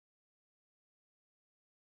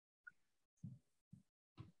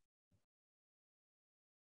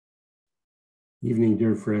Evening,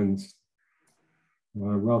 dear friends.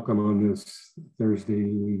 Welcome on this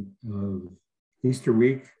Thursday of Easter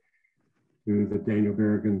week to the Daniel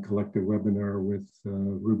Berrigan collective webinar with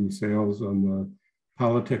Ruby Sales on the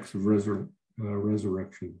politics of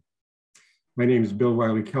resurrection. My name is Bill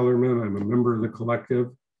Wiley-Kellerman. I'm a member of the collective,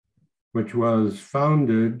 which was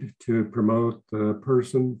founded to promote the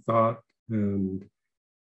person, thought, and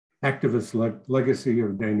activist legacy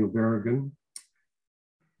of Daniel Berrigan,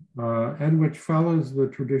 and which follows the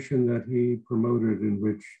tradition that he promoted, in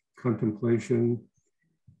which contemplation,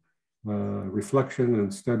 reflection,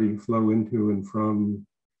 and study flow into and from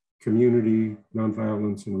community,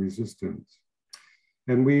 nonviolence, and resistance.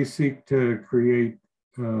 And we seek to create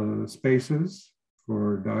spaces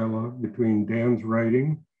for dialogue between Dan's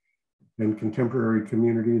writing and contemporary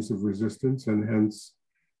communities of resistance, and hence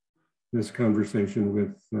this conversation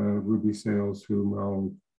with Ruby Sales, whom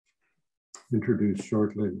I'll introduce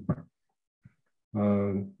shortly.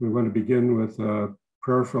 We want to begin with a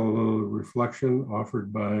prayerful reflection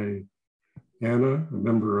offered by Anna, a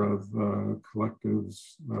member of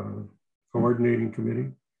Collective's coordinating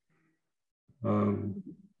committee.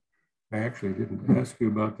 I actually didn't ask you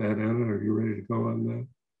about that, Anna. Are you ready to go on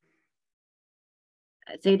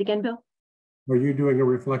that? Say it again, Bill. Are you doing a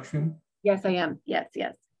reflection? Yes, I am. Yes.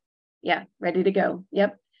 Yeah, ready to go.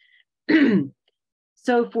 Yep.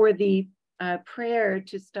 So for the prayer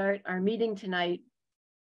to start our meeting tonight,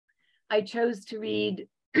 I chose to read,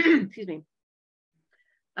 excuse me,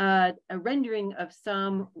 a rendering of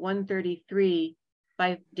Psalm 133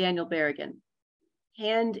 by Daniel Berrigan.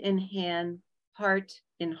 Hand in hand, heart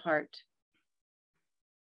in heart.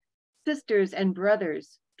 Sisters and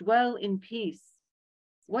brothers, dwell in peace.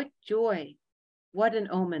 What joy, what an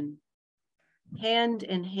omen. Hand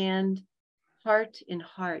in hand, heart in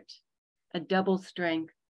heart, a double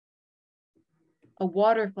strength. A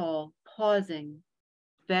waterfall pausing,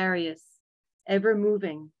 various, ever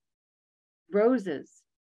moving. Roses,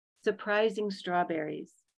 surprising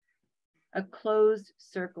strawberries. A closed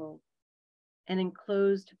circle, an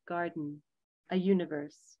enclosed garden, a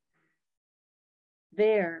universe.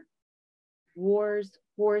 There, war's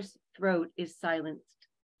hoarse throat is silenced,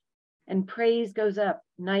 and praise goes up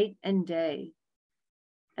night and day.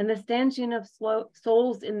 And the stanchion of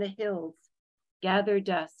souls in the hills gather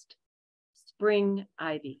dust, spring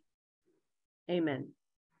ivy. Amen.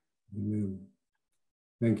 Amen.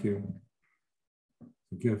 Thank you.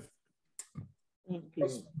 A gift. Thank you.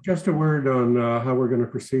 Just a word on how we're going to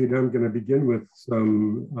proceed. I'm going to begin with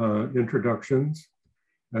some introductions,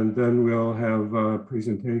 and then we'll have a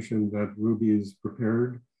presentation that Ruby's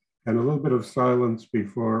prepared, and a little bit of silence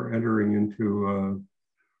before entering into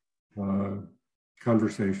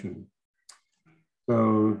conversation.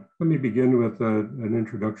 So let me begin with an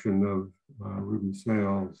introduction of Ruby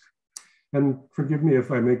Sales. And forgive me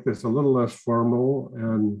if I make this a little less formal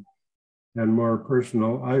and more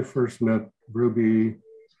personal. I first met Ruby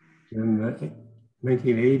in the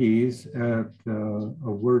 1980s at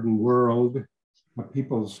a Word and World, a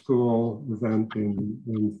People's School event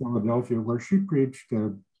in Philadelphia, where she preached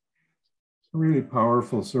a really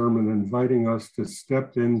powerful sermon inviting us to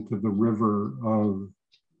step into the river of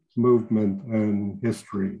movement and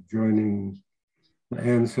history, joining the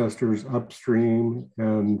ancestors upstream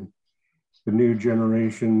and the new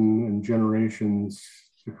generation and generations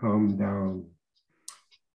to come down.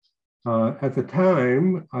 At the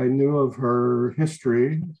time, I knew of her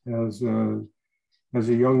history as a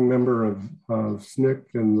young member of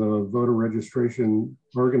SNCC and the voter registration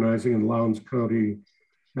organizing in Lowndes County,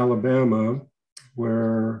 Alabama,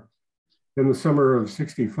 where in the summer of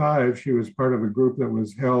 '65, she was part of a group that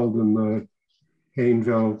was held in the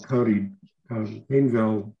Haynesville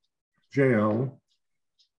jail.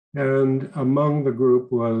 And among the group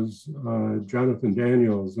was Jonathan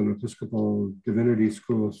Daniels, an Episcopal Divinity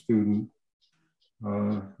School student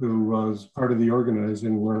who was part of the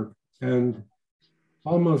organizing work. And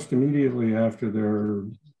almost immediately after their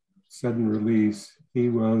sudden release, he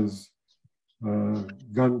was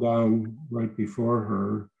gunned down right before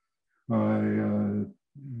her by a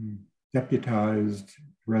deputized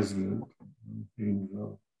resident of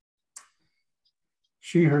Haynesville.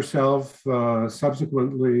 She herself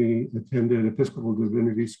subsequently attended Episcopal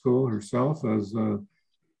Divinity School herself as an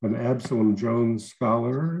Absalom Jones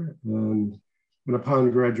scholar, and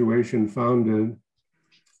upon graduation founded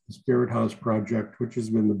the SpiritHouse Project, which has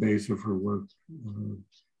been the base of her work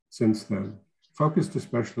since then, focused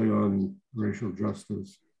especially on racial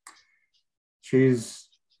justice. She's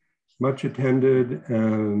much attended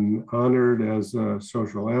and honored as a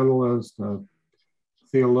social analyst, a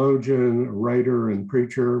theologian, a writer, and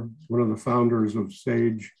preacher, one of the founders of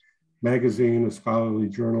SAGE magazine, a scholarly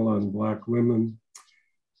journal on Black women.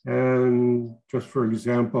 And just for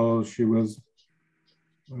example, she was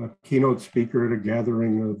a keynote speaker at a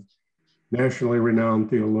gathering of nationally renowned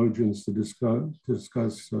theologians to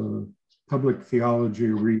discuss public theology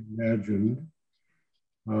reimagined,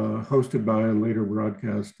 hosted by and later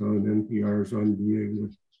broadcast on NPR's On Being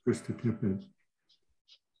with Krista Tippett.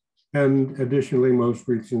 And additionally, most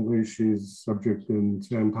recently, she's subject in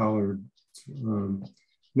Sam Pollard's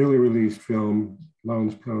newly released film,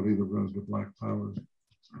 Lowndes County, The Road to Black Power.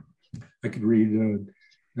 I could read an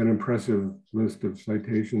impressive list of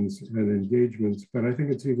citations and engagements, but I think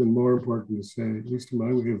it's even more important to say, at least in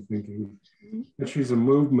my way of thinking, that she's a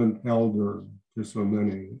movement elder to so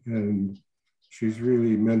many, and she's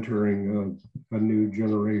really mentoring a new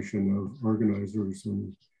generation of organizers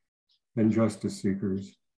and justice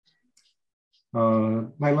seekers.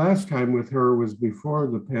 My last time with her was before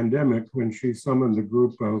the pandemic, when she summoned a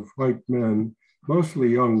group of white men, mostly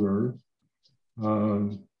younger,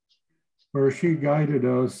 where she guided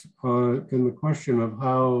us in the question of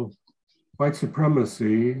how white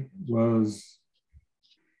supremacy was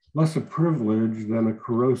less a privilege than a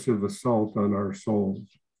corrosive assault on our souls,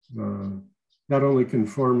 not only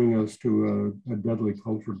conforming us to a deadly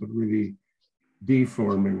culture, but really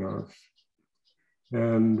deforming us.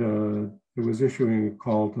 And it was issuing a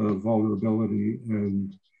call to vulnerability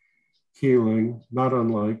and healing, not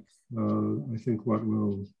unlike, I think, what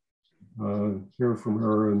we'll hear from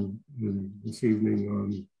her in this evening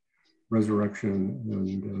on resurrection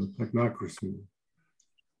and technocracy.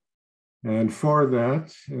 And for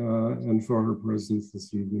that, and for her presence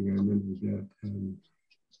this evening, I'm in her debt and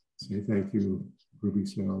say thank you, Ruby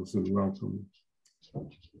Sales, and welcome.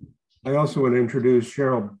 I also want to introduce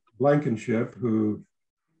Cheryl Blankenship, who,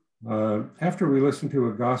 after we listened to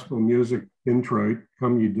a gospel music introit,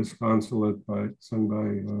 Come Ye Disconsolate, sung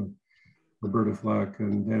by Roberta Flack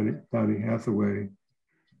and Donny Hathaway,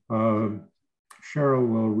 Cheryl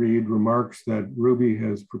will read remarks that Ruby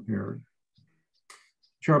has prepared.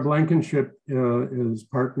 Cheryl Blankenship is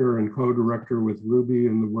partner and co-director with Ruby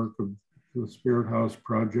in the work of the SpiritHouse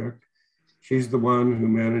Project. She's the one who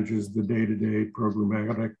manages the day-to-day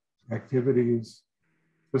programmatic activities,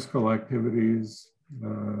 fiscal activities,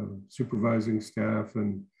 supervising staff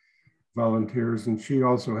and volunteers. And she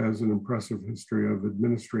also has an impressive history of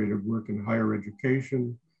administrative work in higher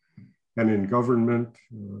education and in government,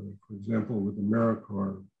 for example, with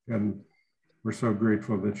AmeriCorps. And we're so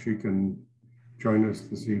grateful that she can join us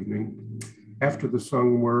this evening. After the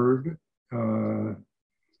sung word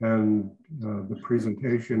and the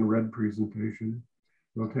presentation, read presentation,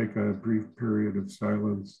 we'll take a brief period of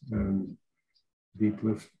silence and deep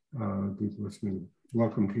listening.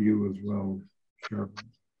 Welcome to you as well, Cheryl.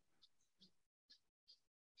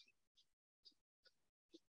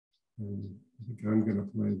 I think I'm going to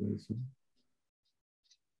play this.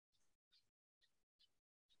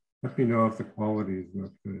 Let me know if the quality is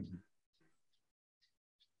not good.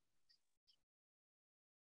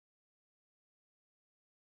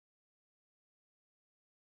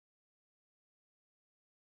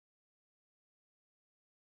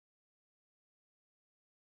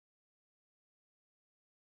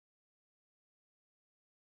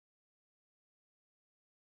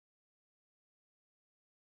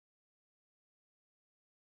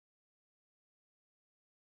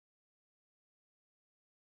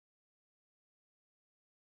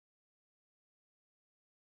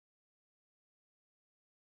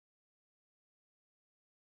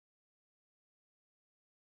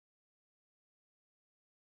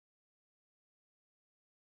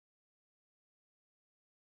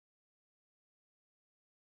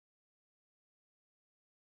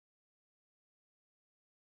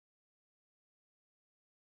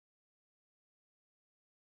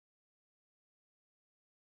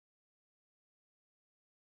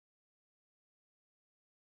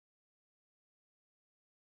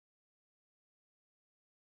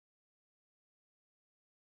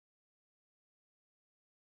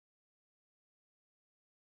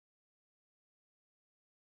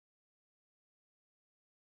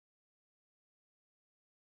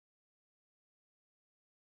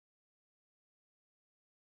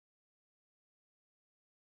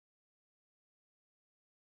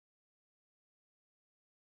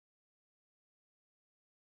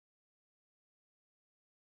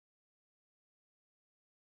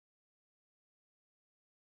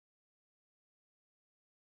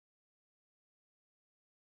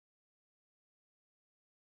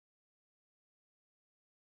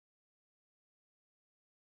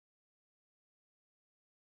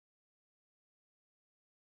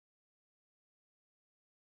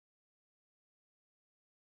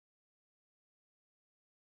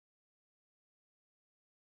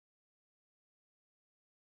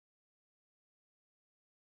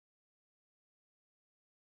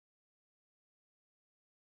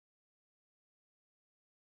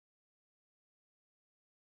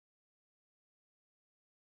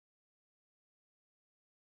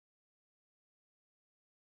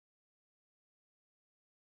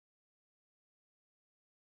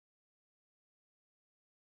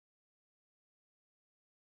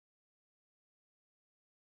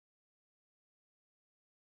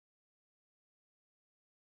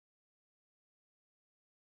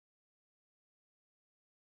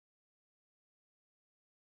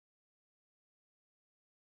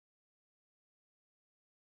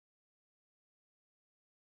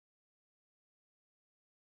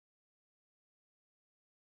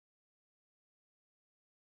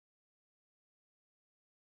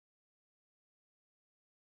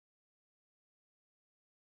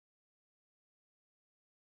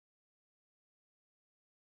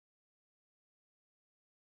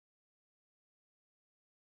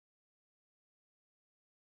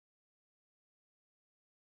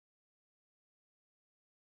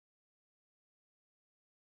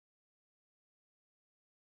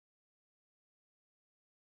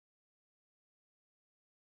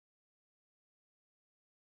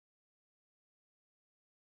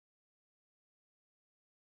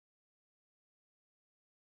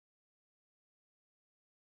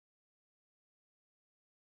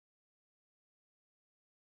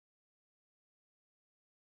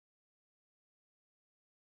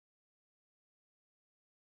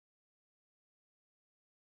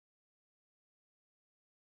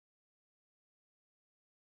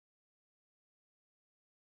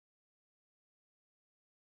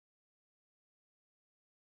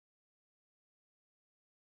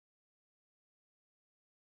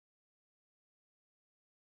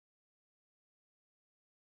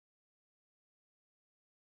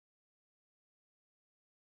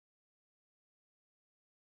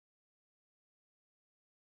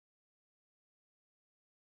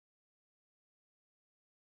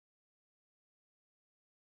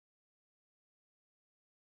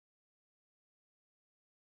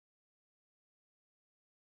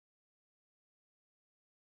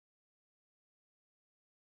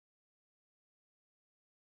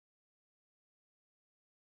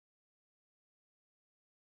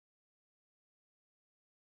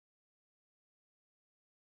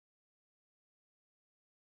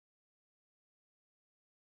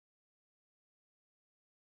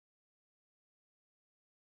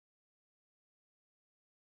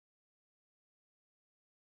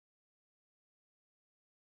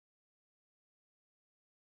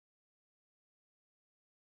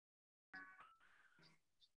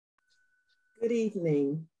 Good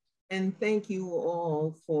evening, and thank you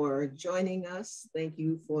all for joining us. Thank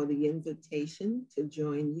you for the invitation to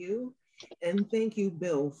join you, and thank you,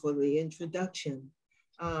 Bill, for the introduction.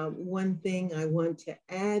 One thing I want to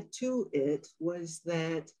add to it was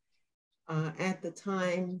that at the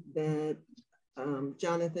time that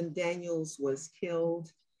Jonathan Daniels was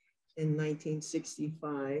killed in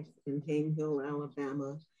 1965 in Haynesville,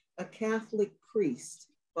 Alabama, a Catholic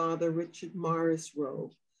priest, Father Richard Morris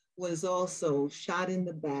Rowe, was also shot in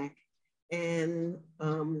the back and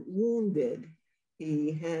wounded.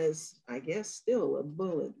 He has, I guess, still a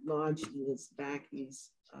bullet lodged in his back.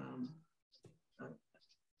 He's,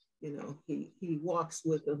 he walks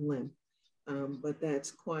with a limp, but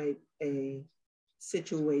that's quite a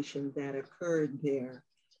situation that occurred there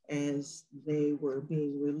as they were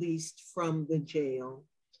being released from the jail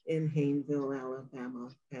in Haynesville, Alabama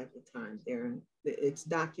at the time. It's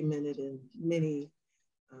documented in many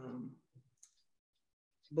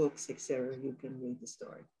books, etc. You can read the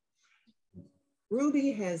story.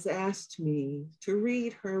 Ruby has asked me to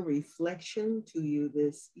read her reflection to you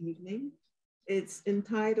this evening. It's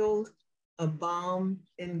entitled A Balm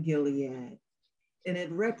in Gilead, and it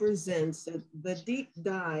represents the deep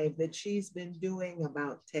dive that she's been doing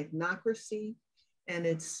about technocracy and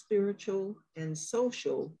its spiritual and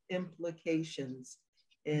social implications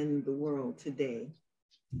in the world today.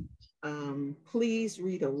 Please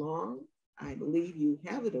read along. I believe you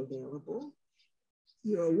have it available.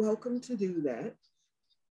 You're welcome to do that.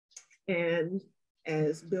 And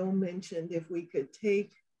as Bill mentioned, if we could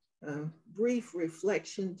take a brief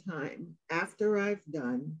reflection time after I've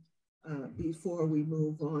done, before we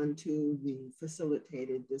move on to the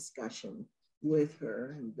facilitated discussion with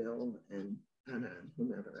her and Bill and Anna and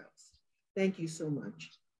whomever else. Thank you so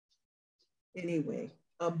much. Anyway,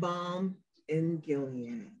 A Balm in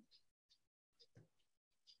Gilead.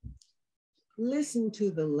 Listen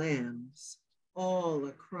to the lambs, all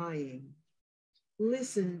are crying.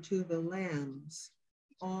 Listen to the lambs,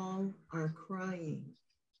 all are crying.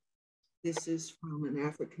 This is from an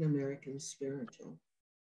African-American spiritual.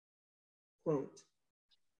 Quote,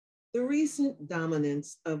 the recent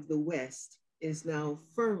dominance of the West is now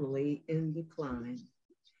firmly in decline,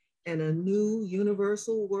 and a new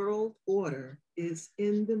universal world order is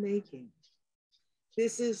in the making.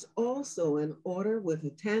 This is also an order with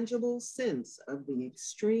a tangible sense of the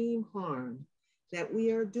extreme harm that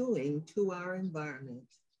we are doing to our environment.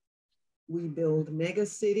 We build mega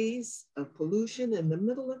cities of pollution in the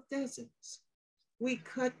middle of deserts. We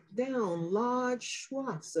cut down large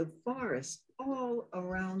swaths of forest all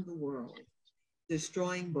around the world,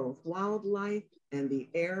 destroying both wildlife and the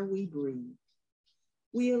air we breathe.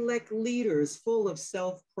 We elect leaders full of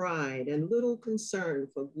self-pride and little concern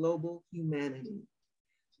for global humanity.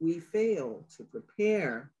 We fail to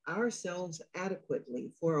prepare ourselves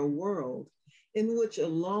adequately for a world in which a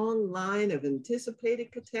long line of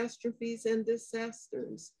anticipated catastrophes and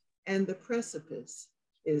disasters and the precipice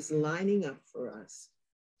is lining up for us.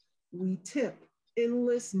 We tip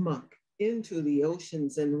endless muck into the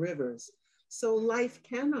oceans and rivers so life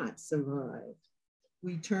cannot survive.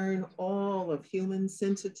 We turn all of human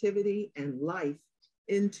sensitivity and life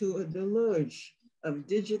into a deluge of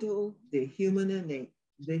digital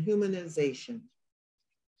dehumanization.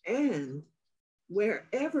 And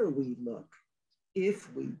wherever we look,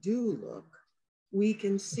 if we do look, we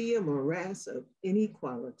can see a morass of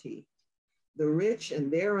inequality. The rich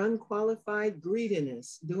and their unqualified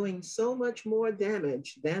greediness doing so much more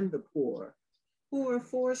damage than the poor, who are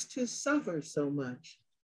forced to suffer so much.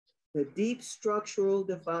 The deep structural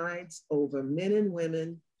divides over men and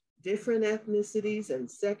women, different ethnicities and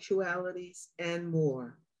sexualities, and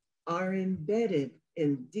more are embedded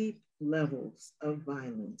in deep levels of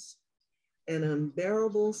violence. An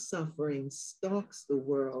unbearable suffering stalks the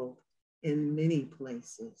world in many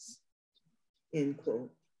places. End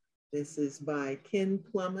quote. This is by Ken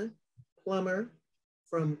Plummer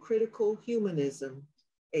from Critical Humanism,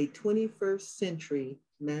 a 21st Century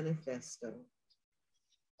Manifesto.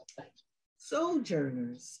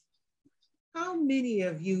 Sojourners, how many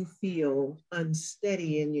of you feel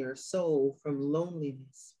unsteady in your soul from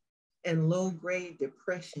loneliness and low-grade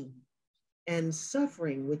depression and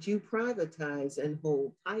suffering which you privatize and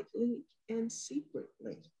hold tightly and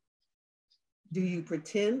secretly? Do you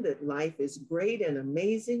pretend that life is great and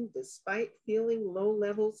amazing despite feeling low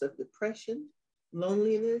levels of depression,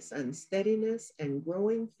 loneliness, unsteadiness, and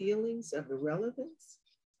growing feelings of irrelevance?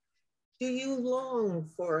 Do you long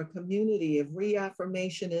for a community of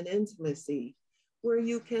reaffirmation and intimacy where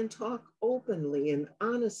you can talk openly and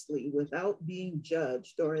honestly without being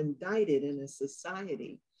judged or indicted in a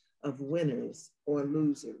society of winners or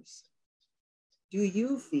losers? Do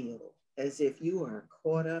you feel as if you are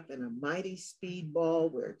caught up in a mighty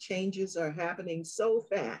speedball where changes are happening so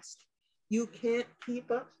fast you can't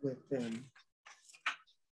keep up with them?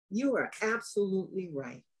 You are absolutely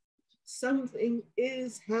right. Something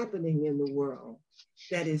is happening in the world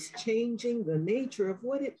that is changing the nature of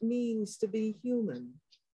what it means to be human.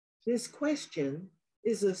 This question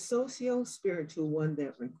is a socio-spiritual one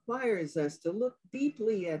that requires us to look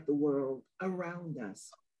deeply at the world around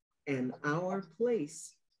us and our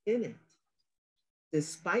place in it.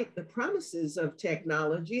 Despite the promises of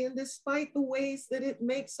technology and despite the ways that it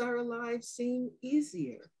makes our lives seem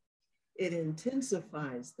easier, it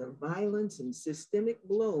intensifies the violence and systemic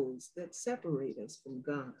blows that separate us from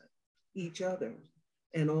God, each other,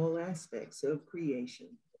 and all aspects of creation.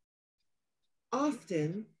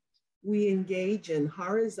 Often, we engage in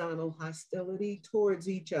horizontal hostility towards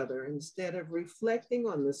each other instead of reflecting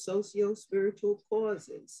on the socio-spiritual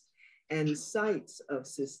causes and sites of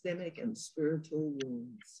systemic and spiritual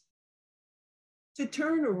wounds. To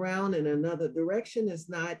turn around in another direction is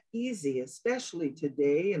not easy, especially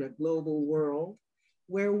today in a global world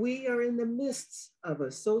where we are in the midst of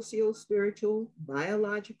a socio-spiritual,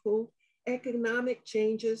 biological, economic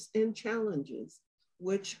changes and challenges,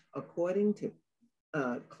 which, according to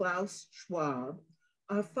Klaus Schwab,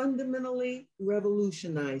 are fundamentally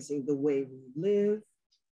revolutionizing the way we live,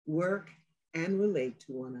 work, and relate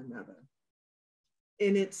to one another.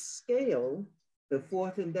 In its scale, the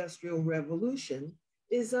fourth industrial revolution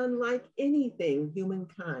is unlike anything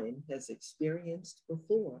humankind has experienced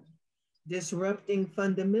before, disrupting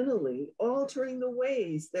fundamentally, altering the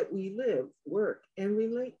ways that we live, work, and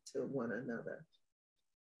relate to one another.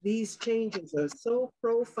 These changes are so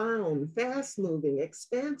profound, fast-moving,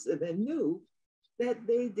 expansive, and new that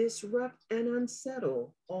they disrupt and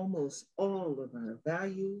unsettle almost all of our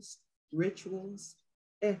values, rituals,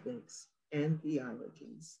 ethics, and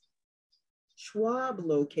theologies. Schwab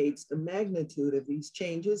locates the magnitude of these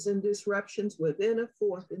changes and disruptions within a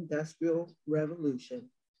fourth industrial revolution.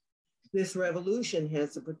 This revolution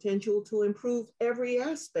has the potential to improve every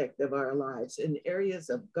aspect of our lives in areas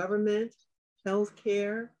of government,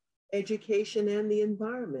 healthcare, education, and the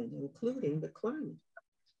environment, including the climate.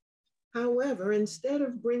 However, instead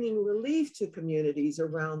of bringing relief to communities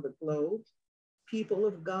around the globe, people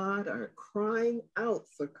of God are crying out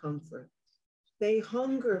for comfort. They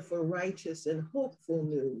hunger for righteous and hopeful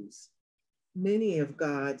news. Many of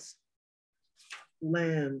God's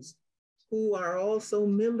lambs, who are also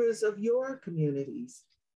members of your communities,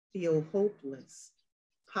 feel hopeless,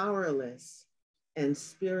 powerless, and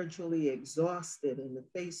spiritually exhausted in the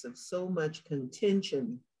face of so much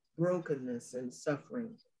contention, brokenness, and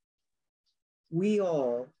suffering. We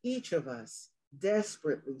all, each of us,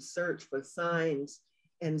 desperately search for signs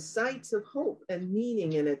and sites of hope and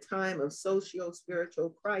meaning in a time of socio-spiritual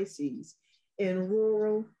crises in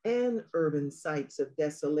rural and urban sites of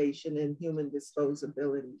desolation and human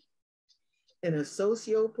disposability. In a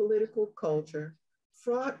socio-political culture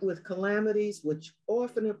fraught with calamities which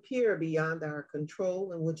often appear beyond our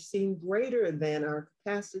control and which seem greater than our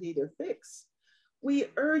capacity to fix, we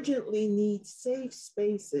urgently need safe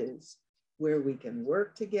spaces where we can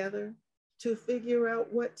work together to figure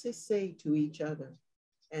out what to say to each other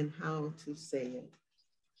and how to say it.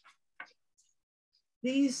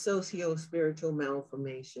 These socio-spiritual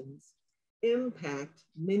malformations impact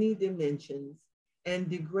many dimensions and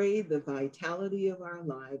degrade the vitality of our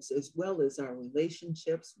lives as well as our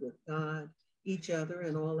relationships with God, each other,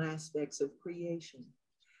 and all aspects of creation.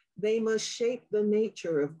 They must shape the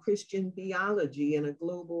nature of Christian theology in a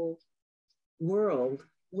global world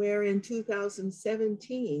where in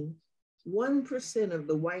 2017, 1% of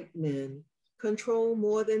the white men control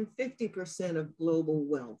more than 50% of global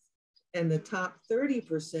wealth, and the top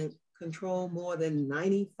 30% control more than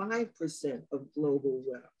 95% of global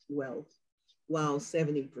wealth, while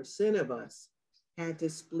 70% of us had to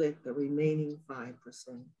split the remaining 5%.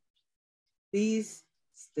 These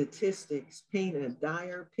statistics paint a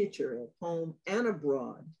dire picture at home and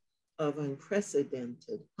abroad of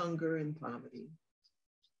unprecedented hunger and poverty.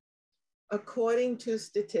 According to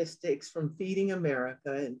statistics from Feeding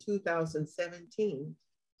America in 2017,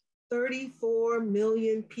 34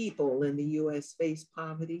 million people in the US face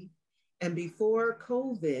poverty, and before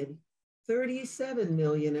COVID, 37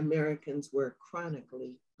 million Americans were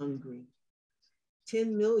chronically hungry.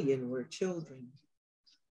 10 million were children.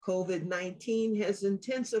 COVID-19 has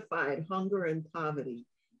intensified hunger and poverty.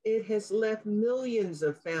 It has left millions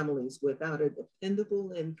of families without a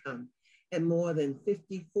dependable income, and more than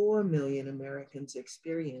 54 million Americans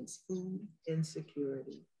experience food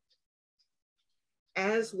insecurity.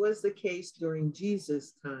 As was the case during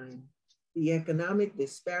Jesus' time, The economic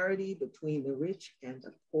disparity between the rich and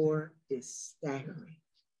the poor is staggering.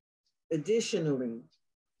 Additionally,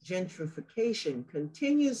 gentrification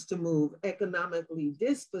continues to move economically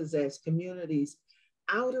dispossessed communities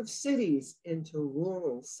out of cities into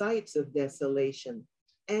rural sites of desolation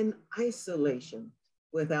and isolation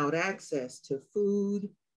without access to food,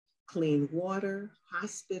 clean water,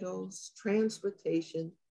 hospitals,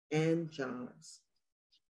 transportation, and jobs.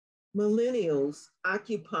 Millennials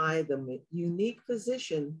occupy the unique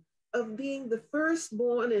position of being the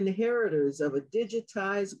firstborn inheritors of a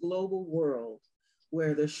digitized global world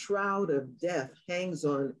where the shroud of death hangs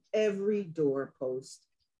on every doorpost.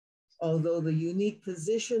 Although the unique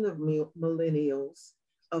position of millennials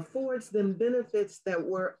affords them benefits that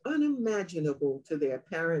were unimaginable to their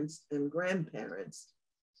parents and grandparents,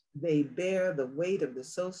 they bear the weight of the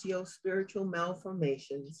socio-spiritual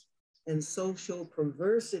malformations and social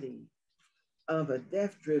perversity of a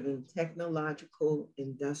death-driven technological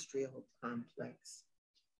industrial complex.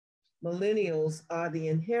 Millennials are the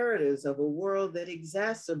inheritors of a world that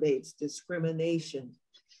exacerbates discrimination,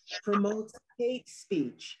 promotes hate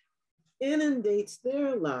speech, inundates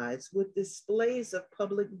their lives with displays of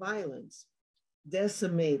public violence,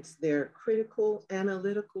 decimates their critical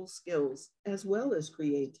analytical skills as well as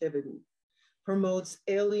creativity, promotes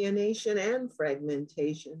alienation and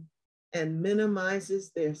fragmentation, and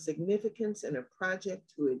minimizes their significance in a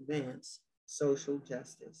project to advance social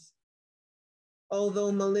justice.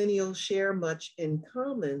 Although millennials share much in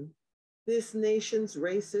common, this nation's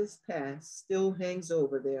racist past still hangs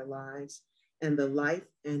over their lives and the life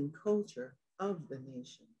and culture of the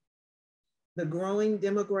nation. The growing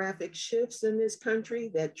demographic shifts in this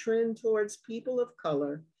country that trend towards people of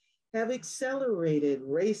color have accelerated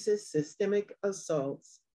racist systemic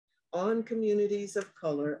assaults on communities of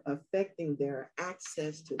color, affecting their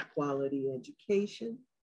access to quality education,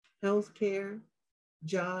 healthcare,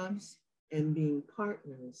 jobs, and being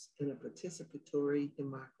partners in a participatory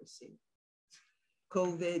democracy.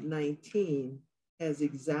 COVID-19 has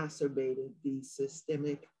exacerbated these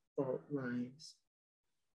systemic fault lines.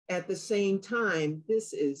 At the same time,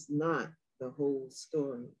 this is not the whole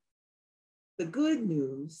story. The good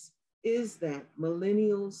news is that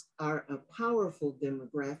millennials are a powerful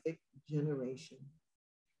demographic generation.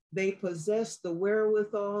 They possess the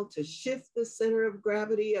wherewithal to shift the center of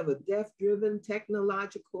gravity of a death-driven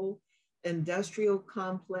technological industrial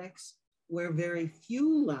complex where very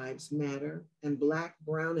few lives matter and Black,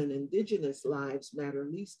 Brown, and Indigenous lives matter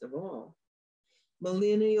least of all.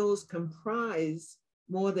 Millennials comprise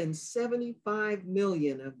more than 75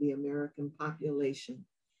 million of the American population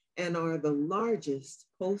and are the largest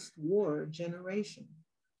post-war generation.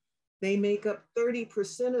 They make up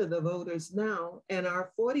 30% of the voters now and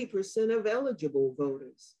are 40% of eligible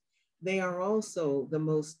voters. They are also the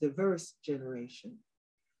most diverse generation.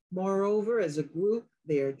 Moreover, as a group,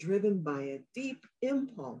 they are driven by a deep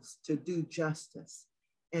impulse to do justice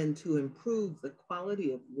and to improve the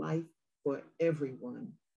quality of life for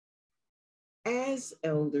everyone. As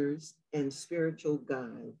elders and spiritual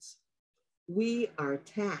guides, we are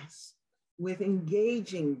tasked with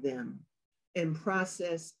engaging them in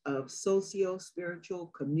process of socio-spiritual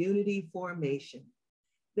community formation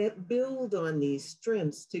that build on these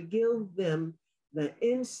strengths to give them the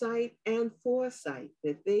insight and foresight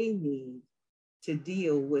that they need to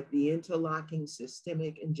deal with the interlocking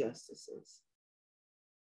systemic injustices.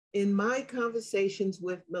 In my conversations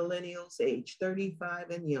with millennials aged 35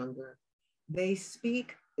 and younger, they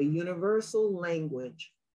speak a universal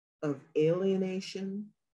language of alienation,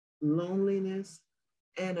 loneliness,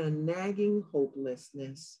 and a nagging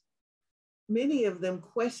hopelessness. Many of them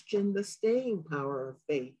question the staying power of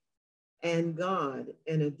faith and God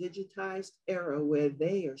in a digitized era where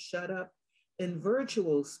they are shut up in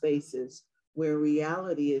virtual spaces where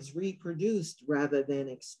reality is reproduced rather than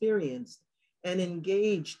experienced and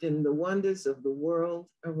engaged in the wonders of the world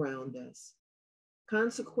around us.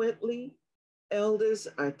 Consequently, elders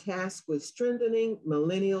are tasked with strengthening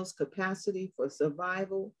millennials' capacity for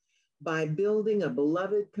survival by building a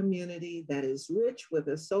beloved community that is rich with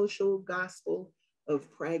a social gospel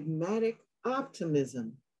of pragmatic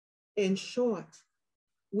optimism. In short,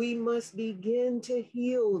 we must begin to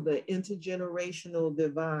heal the intergenerational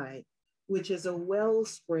divide, which is a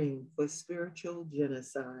wellspring for spiritual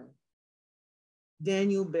genocide.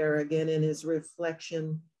 Daniel Berrigan, in his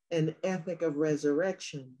reflection, An Ethic of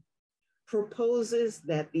Resurrection, proposes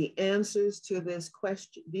that the answers to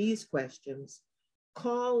these questions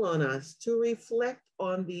call on us to reflect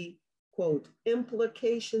on the, quote,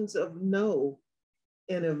 implications of no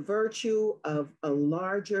in a virtue of a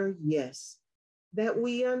larger yes, that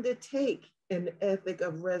we undertake an ethic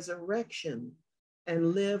of resurrection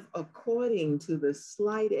and live according to the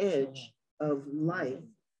slight edge of life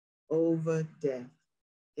over death,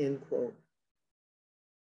 end quote.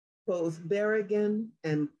 Both Berrigan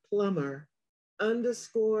and Plummer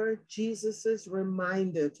underscore Jesus's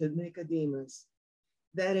reminder to Nicodemus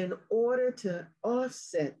that in order to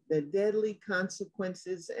offset the deadly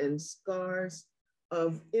consequences and scars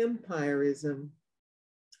of empirism,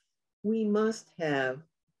 we must have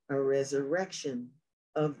a resurrection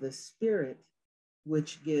of the spirit,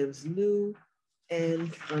 which gives new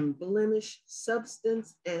and unblemished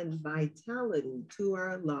substance and vitality to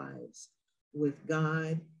our lives with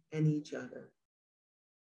God and each other.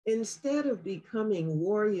 Instead of becoming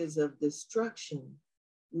warriors of destruction,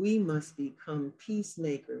 we must become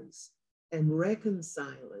peacemakers and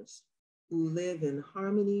reconcilers who live in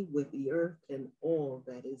harmony with the earth and all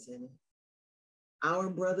that is in it. Our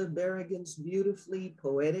brother Berrigan's beautifully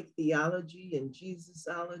poetic theology and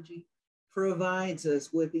Jesusology provides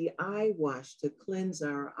us with the eye wash to cleanse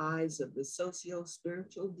our eyes of the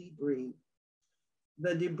socio-spiritual debris.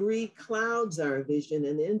 The debris clouds our vision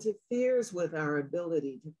and interferes with our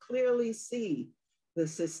ability to clearly see the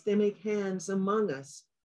systemic hands among us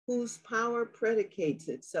whose power predicates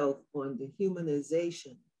itself on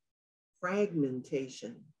dehumanization,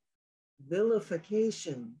 fragmentation,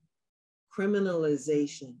 vilification,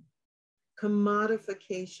 criminalization,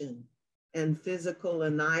 commodification, and physical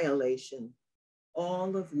annihilation,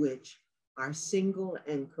 all of which are single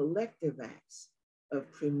and collective acts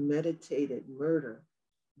of premeditated murder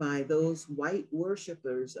by those white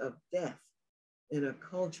worshipers of death in a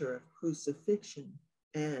culture of crucifixion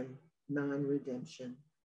and non-redemption.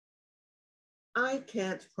 I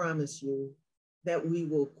can't promise you that we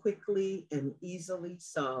will quickly and easily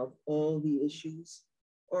solve all the issues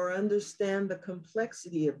or understand the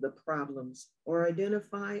complexity of the problems or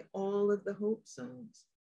identify all of the hope zones.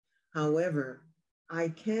 However, I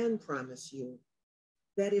can promise you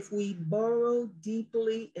that if we burrow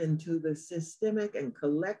deeply into the systemic and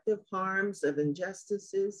collective harms of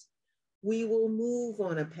injustices, we will move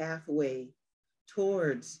on a pathway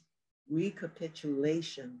towards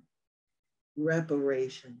recapitulation,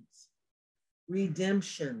 reparations,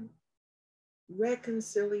 redemption,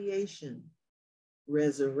 reconciliation,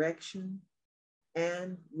 resurrection,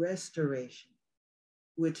 and restoration,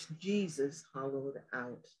 which Jesus hollowed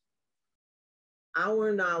out.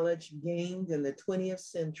 Our knowledge gained in the 20th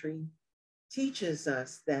century teaches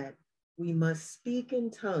us that we must speak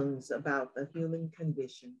in tongues about the human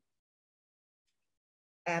condition.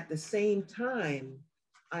 At the same time,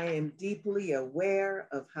 I am deeply aware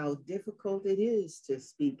of how difficult it is to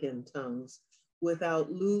speak in tongues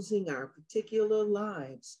without losing our particular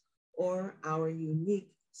lives or our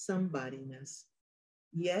unique somebodyness.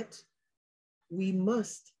 Yet, we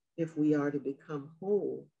must, if we are to become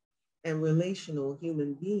whole and relational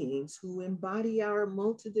human beings who embody our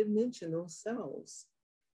multidimensional selves.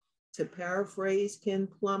 To paraphrase Ken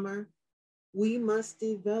Plummer, we must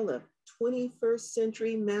develop 21st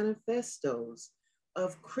century manifestos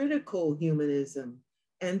of critical humanism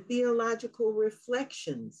and theological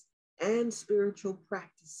reflections and spiritual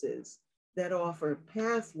practices that offer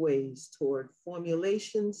pathways toward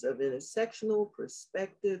formulations of intersectional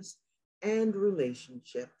perspectives and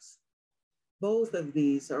relationships. Both of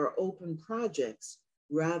these are open projects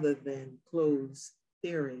rather than closed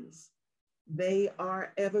theories. They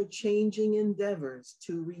are ever-changing endeavors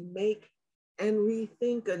to remake and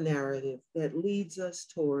rethink a narrative that leads us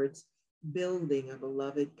towards building a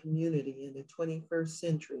beloved community in the 21st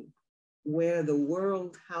century, where the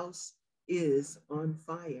world house is on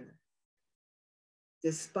fire.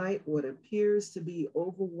 Despite what appears to be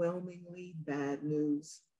overwhelmingly bad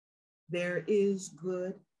news, there is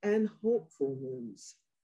good and hopeful news.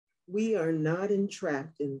 We are not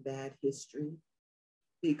entrapped in bad history.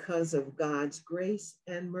 Because of God's grace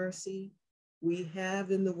and mercy, we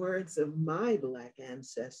have, in the words of my Black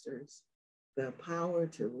ancestors, the power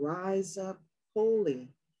to rise up holy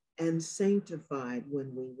and sanctified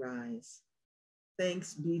when we rise.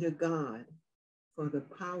 Thanks be to God for the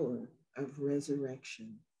power of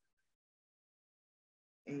resurrection.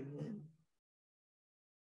 Amen.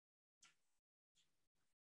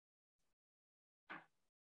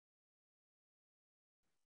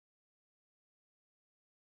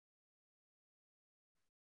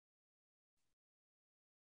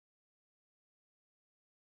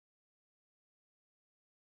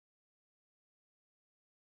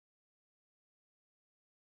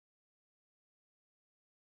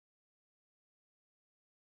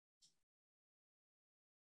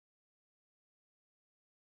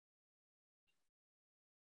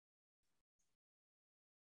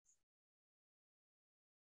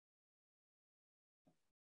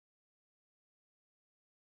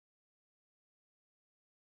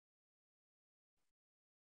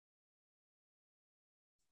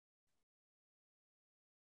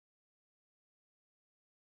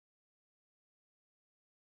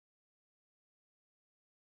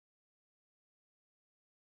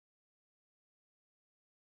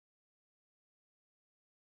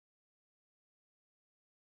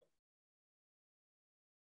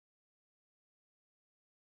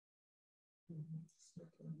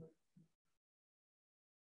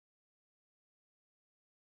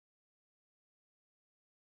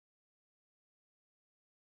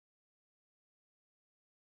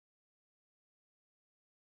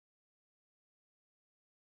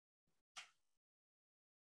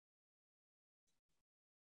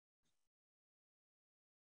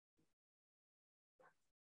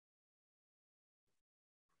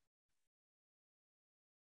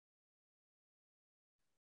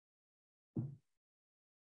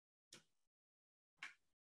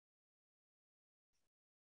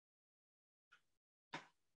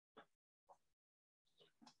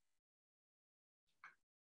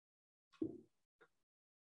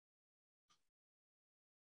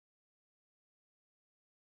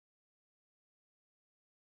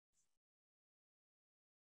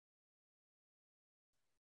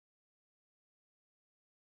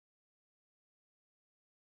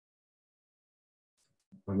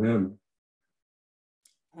 Amen.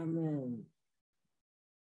 Amen.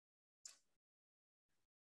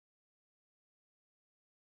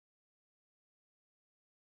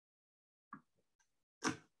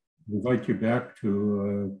 Invite you back to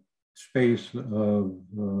a space of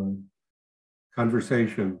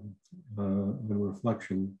conversation and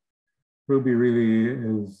reflection. Ruby really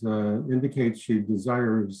indicates she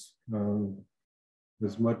desires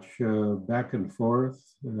as much back and forth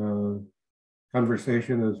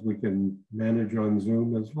conversation as we can manage on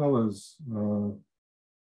Zoom, as well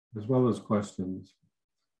as questions.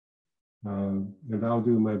 And I'll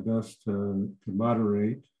do my best to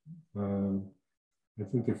moderate. I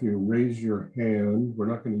think if you raise your hand, we're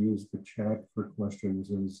not going to use the chat for questions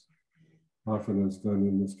as often as done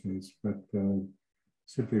in this case, but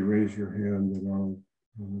simply raise your hand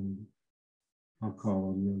and I'll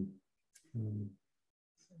call on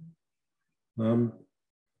you.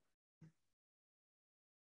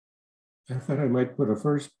 I thought I might put a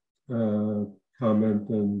first comment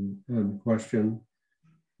and question.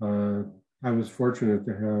 I was fortunate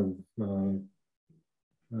to have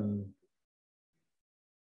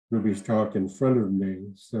Ruby's talk in front of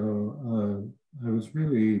me, so I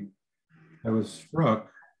was struck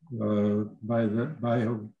by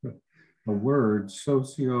a word,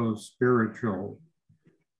 socio-spiritual,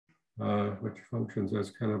 which functions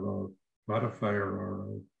as kind of a modifier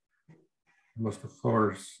or almost a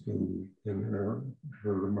force in her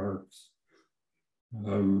remarks.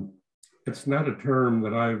 It's not a term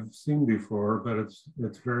that I've seen before, but it's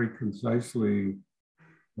very concisely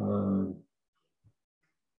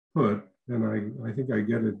put, and I think I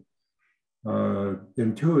get it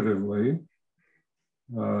intuitively,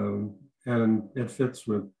 and it fits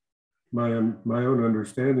with my own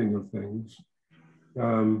understanding of things.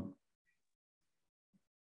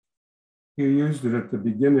 You used it at the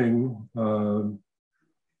beginning to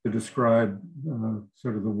describe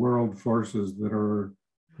sort of the world forces that are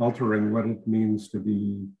altering what it means to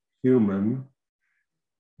be human,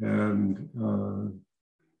 and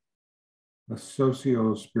a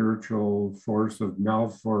socio-spiritual force of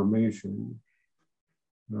malformation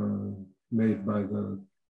made by the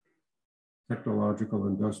technological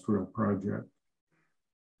industrial project.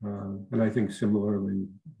 And I think similarly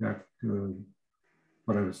back to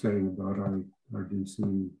what I was saying about our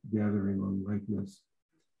DC gathering on likeness.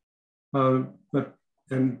 But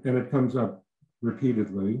it comes up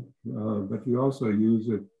repeatedly, but you also use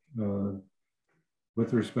it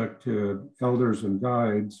with respect to elders and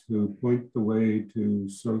guides who point the way to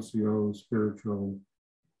socio-spiritual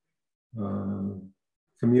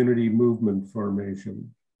community movement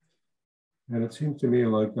formation. And it seems to me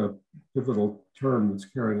like a pivotal term that's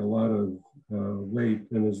carrying a lot of weight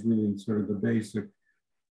and is really sort of the basic,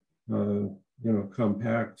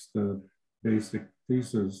 compacts the basic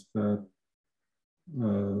thesis that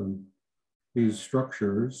these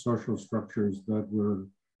structures, social structures that we're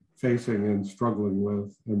facing and struggling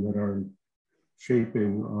with and that are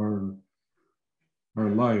shaping our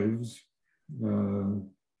lives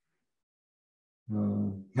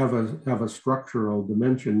have a structural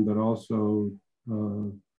dimension, but also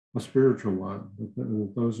a spiritual one.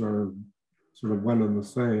 Those are sort of one and the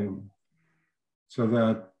same, so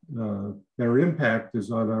that their impact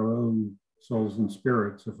is on our own souls and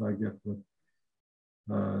spirits, if I get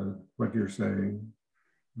what you're saying.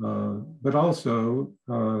 But also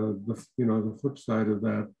the flip side of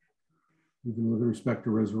that, even with respect to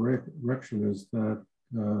resurrection, is that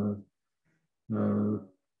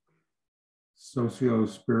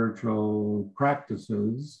socio-spiritual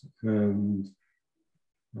practices and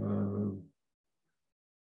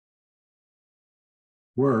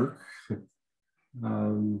work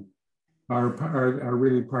are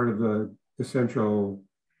really part of the essential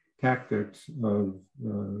tactics of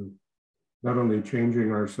not only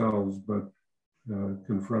changing ourselves, but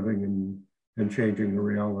confronting and changing the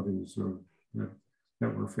realities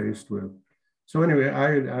that we're faced with. So anyway,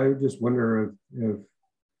 I just wonder if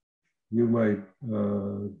you might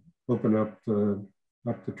open up the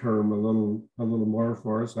term a little more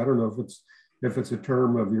for us. I don't know if it's a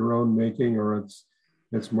term of your own making or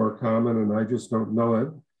it's more common and I just don't know it.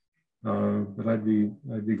 But I'd be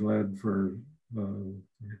glad for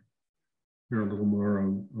hear a little more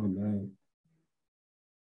on that.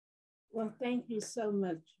 Well, thank you so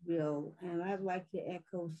much, Bill. And I'd like to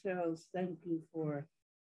echo Cheryl's thank you for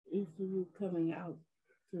each of you coming out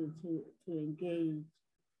to engage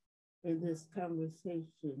in this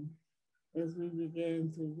conversation as we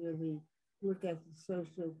began to really look at the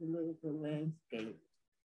social political landscape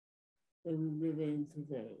that we live in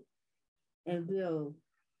today. And Bill,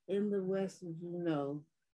 in the West, as you know,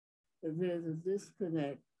 that there's a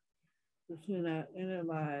disconnect between our inner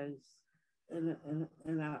lives and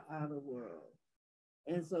our outer world.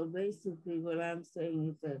 And so basically what I'm saying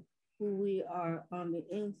is that who we are on the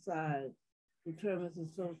inside determines the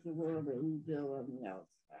social world that we build on the outside.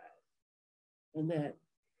 And that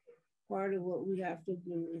part of what we have to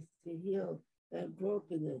do is to heal that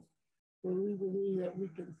brokenness, where we believe that we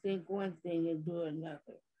can think one thing and do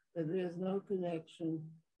another, that there's no connection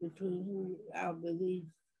between our beliefs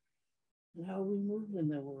and how we move in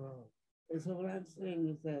the world. And so what I'm saying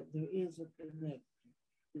is that there is a connection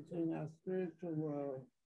between our spiritual world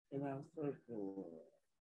and our social world.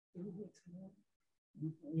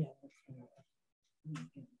 Yeah, that's right.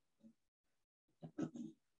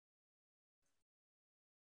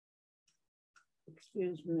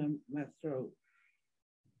 Excuse me, my throat.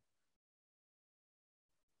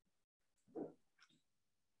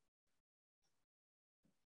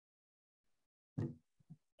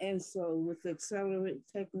 And so with accelerate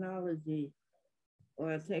technology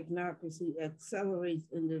or technocracy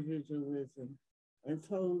accelerates individualism and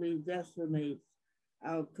totally decimates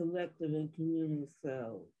our collective and communal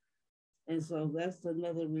selves. And so that's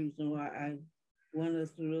another reason why I want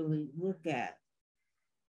us to really look at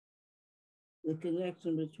the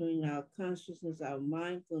connection between our consciousness, our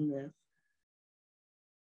mindfulness,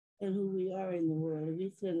 and who we are in the world.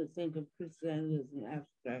 We tend to think of Christianity as an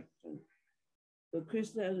abstraction. But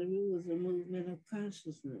Christianity is a movement of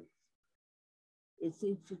consciousness. It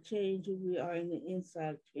seeks to change who we are in the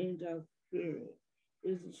inside, change our spirit.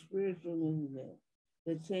 It's a spiritual movement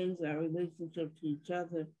that changes our relationship to each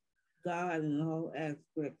other, God, and all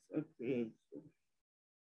aspects of creation.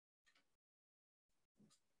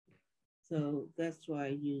 So that's why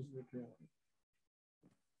I use the term.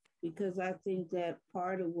 Because I think that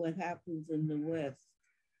part of what happens in the West,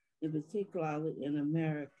 in particular in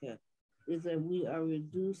America, is that we are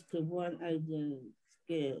reduced to one identity,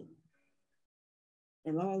 skin.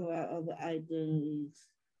 And all of our other identities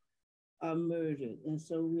are murdered. And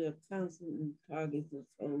so we are constantly targets of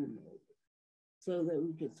soul murder. So that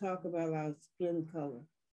we could talk about our skin color.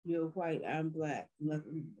 You're white, I'm black,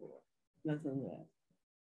 nothing more, nothing less.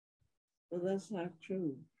 But that's not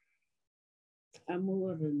true. I'm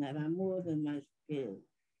more than that. I'm more than my skin.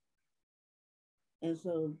 And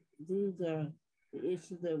so these are the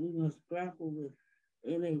issues that we must grapple with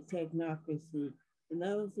in a technocracy.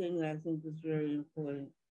 Another thing that I think is very important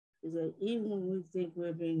is that even when we think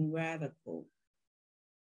we're being radical,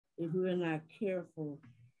 if we're not careful,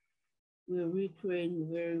 we're recreating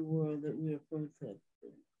the very world that we're protesting.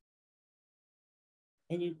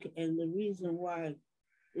 And the reason why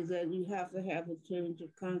is that you have to have a change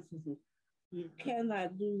of consciousness. You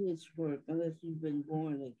cannot do this work unless you've been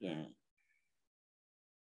born again.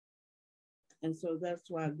 And so that's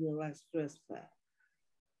why I stress that.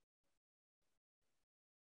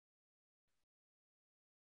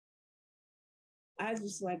 I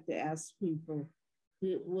just like to ask people,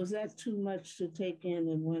 was that too much to take in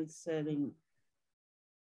one setting?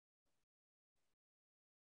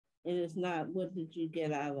 And if not, what did you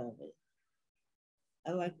get out of it?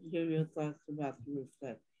 I'd like to hear your thoughts about the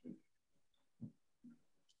reflection.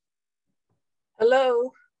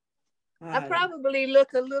 Hello. Hi. I probably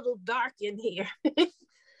look a little dark in here,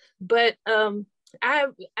 but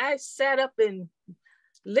I sat up and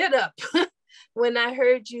lit up when I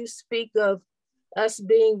heard you speak of us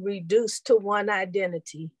being reduced to one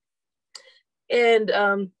identity. And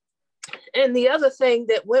the other thing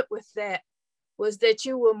that went with that was that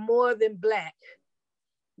you were more than Black.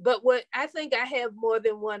 But what I think I have more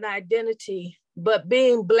than one identity, but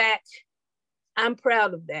being Black, I'm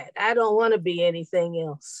proud of that. I don't want to be anything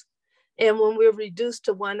else. And when we're reduced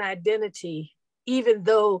to one identity, even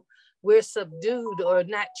though we're subdued or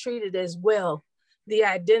not treated as well, the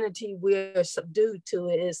identity we're subdued to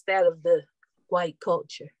is that of the white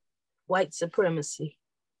culture, white supremacy.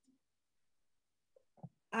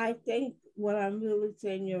 I think what I'm really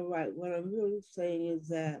saying, you're right. What I'm really saying is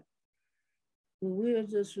that when we are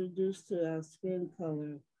just reduced to our skin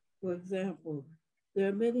color, for example, there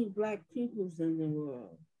are many Black peoples in the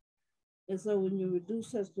world. And so when you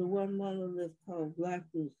reduce us to one monolith called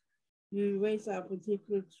Blackness, you erase our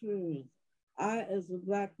particular experience. I, as a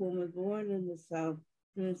Black woman born in the South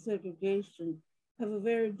during segregation, have a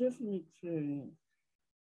very different experience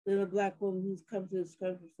than a Black woman who's come to this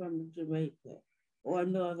country from Jamaica, or a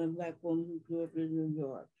Northern Black woman who grew up in New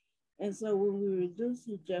York. And so when we reduce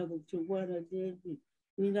each other to one identity,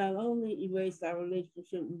 we not only erase our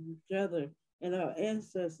relationship with each other and our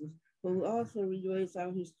ancestors, but we also erase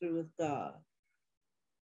our history with God.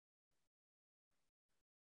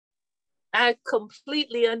 I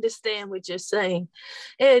completely understand what you're saying.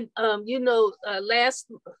 And, you know,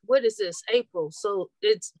 what is this, April? So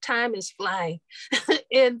time is flying.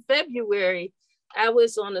 In February, I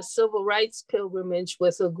was on a civil rights pilgrimage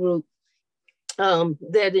with a group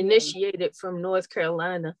that initiated from North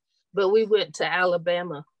Carolina, but we went to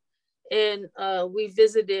Alabama. And we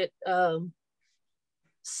visited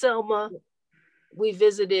Selma, we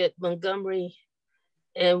visited Montgomery,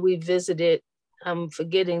 and we visited, I'm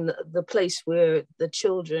forgetting the place where the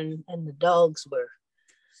children and the dogs were.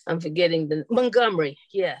 I'm forgetting Montgomery,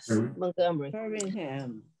 yes, Montgomery.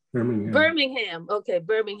 Birmingham, okay,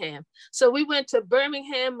 Birmingham. So we went to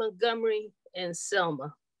Birmingham, Montgomery, and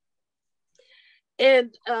Selma.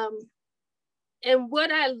 And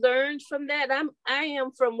what I learned from that, I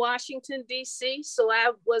am from Washington, D.C., so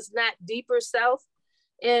I was not deeper south.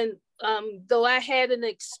 And though I had an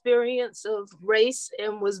experience of race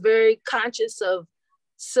and was very conscious of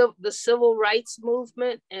the civil rights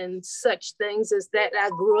movement and such things as that, I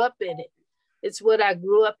grew up in it. It's what I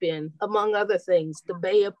grew up in, among other things, the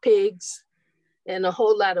Bay of Pigs and a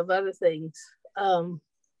whole lot of other things.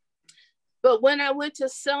 But when I went to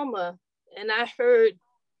Selma and I heard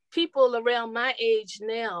people around my age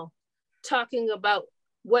now talking about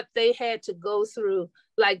what they had to go through,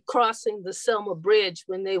 like crossing the Selma Bridge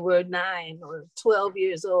when they were 9 or 12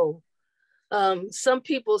 years old. Some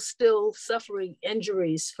people still suffering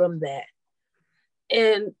injuries from that.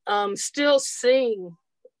 And still seeing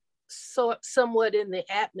somewhat in the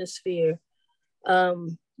atmosphere,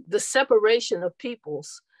 the separation of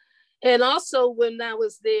peoples. And also when I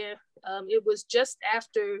was there, it was just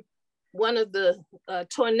after one of the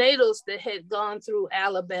tornadoes that had gone through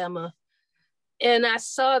Alabama. And I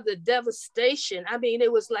saw the devastation. I mean,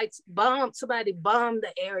 it was like somebody bombed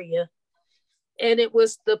the area. And it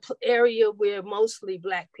was the area where mostly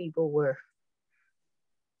Black people were.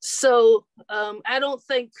 So I don't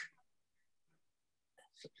think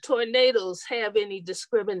tornadoes have any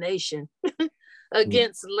discrimination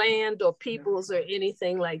against land or peoples or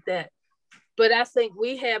anything like that. But I think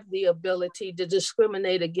we have the ability to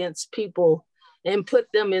discriminate against people and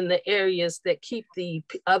put them in the areas that keep the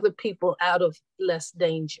other people out of less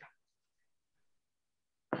danger.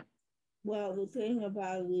 Well, the thing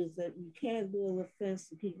about it is that you can't do an offense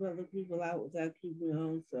to keep other people out without keeping your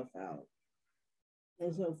own self out.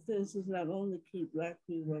 And so offenses not only keep Black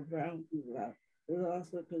people or brown people out, it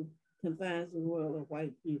also confines the world of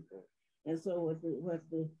white people. And so what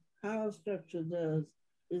the power structure does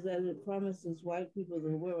is that it promises white people the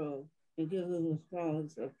world and gives them a strong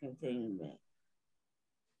self-containment.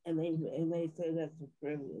 And they say that's a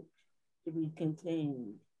privilege, to be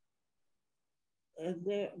contained. And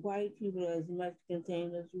white people are as much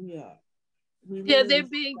contained as we are. Yeah, they're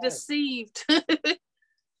being deceived.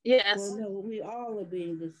 Yes. Well, no, we all are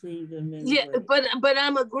being deceived in many ways. But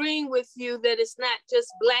I'm agreeing with you that it's not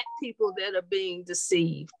just Black people that are being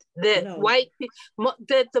deceived. That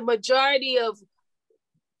that the majority of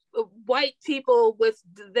white people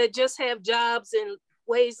that just have jobs and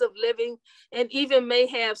ways of living, and even may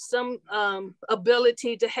have some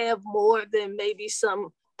ability to have more than maybe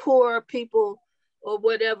some poor people or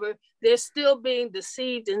whatever, they're still being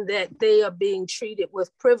deceived in that they are being treated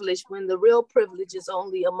with privilege when the real privilege is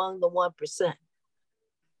only among the 1%.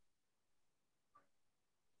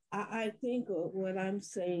 I think what I'm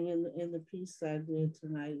saying in the piece I did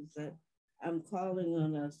tonight is that I'm calling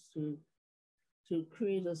on us to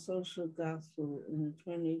create a social gospel in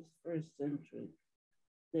the 21st century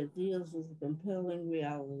that deals with the compelling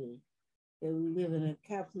reality that we live in a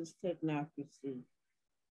capitalist technocracy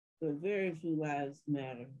where very few lives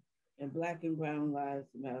matter, and Black and brown lives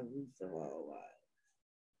matter least of all lives.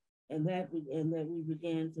 And that we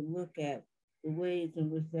began to look at the ways in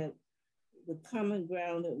which that the common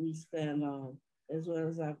ground that we stand on as well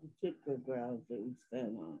as our particular grounds that we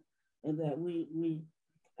stand on. And that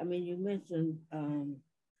I mean, you mentioned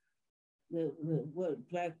what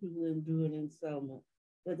Black people endured in Selma,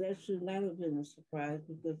 but that should not have been a surprise,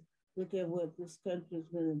 because look at what this country has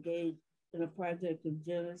been engaged in, a project of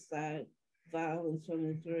genocide, violence from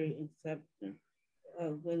its very inception,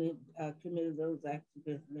 when it committed those acts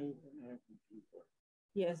against Native American people.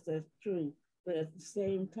 Yes, that's true. But at the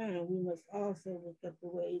same time, we must also look at the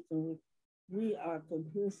ways in which we are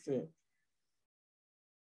complicit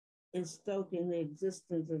in stoking the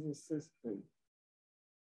existence of the system.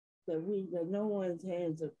 That no one's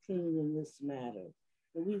hands are clean in this matter.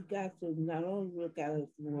 That we've got to not only look out at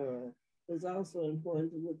the world, but it's also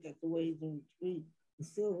important to look at the ways in which we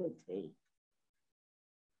facilitate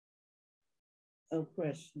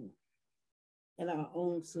oppression and our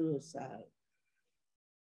own suicide.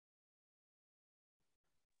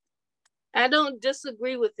 I don't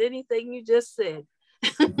disagree with anything you just said.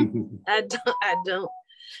 I don't.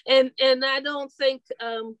 And I don't think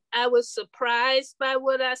I was surprised by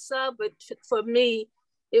what I saw, but for me,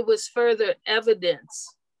 it was further evidence.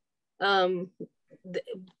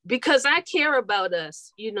 Because I care about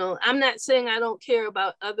us, you know. I'm not saying I don't care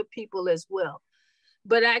about other people as well,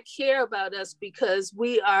 but I care about us because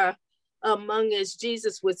we are among, as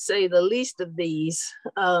Jesus would say, the least of these.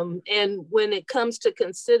 And when it comes to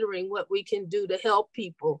considering what we can do to help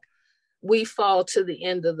people, we fall to the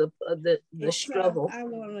end of the struggle. I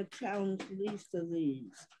want to challenge least of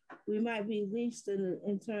these. We might be least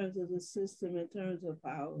in terms of the system, in terms of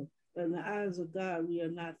power, but in the eyes of God, we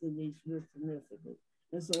are not the least significant.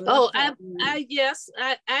 And so I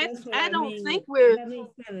don't think we're. Let me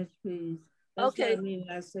finish, please. That's okay. What I mean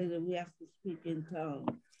when I say that we have to speak in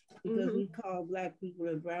tongues, because we call Black people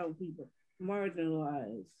and brown people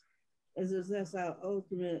marginalized, as if that's our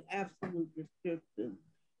ultimate absolute description.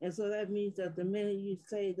 And so that means that the minute you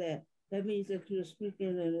say that, that means that you're speaking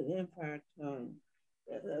in an empire tongue.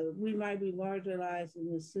 We might be marginalized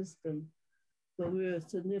in the system, but we're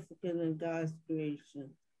significant in God's creation,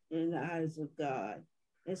 in the eyes of God.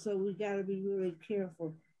 And so we got to be really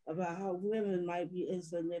careful about how women might be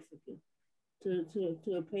insignificant to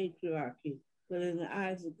a patriarchy, but in the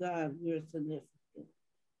eyes of God, we're significant.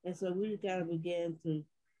 And so we've got to begin to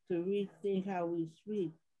rethink how we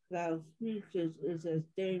speak. Our speech is as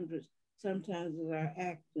dangerous sometimes as our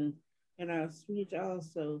actions, and our speech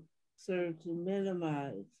also serves to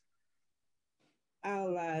minimize our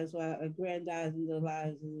lives while aggrandizing the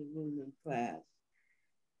lives of the ruling class.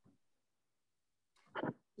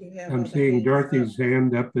 I'm seeing Dorothy's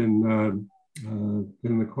hand up in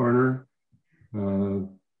the corner.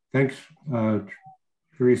 Thanks,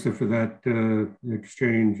 Teresa, for that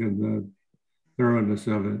exchange and the thoroughness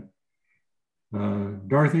of it.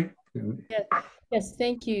 Dorothy? Yes,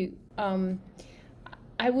 thank you.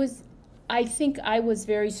 I think I was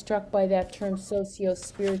very struck by that term,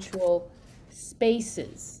 socio-spiritual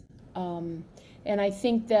spaces. And I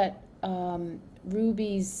think that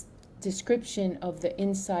Ruby's description of the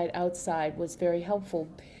inside-outside was very helpful.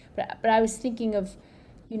 But I was thinking of,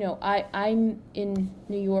 you know, I'm in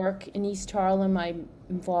New York, in East Harlem. I'm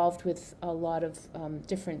involved with a lot of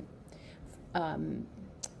different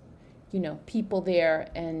you know, people there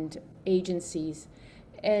and agencies,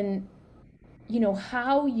 and you know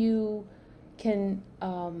how you can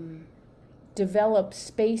develop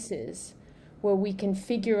spaces where we can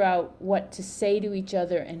figure out what to say to each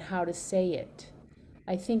other and how to say it.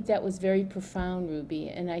 I think that was very profound, Ruby,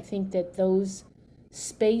 and I think that those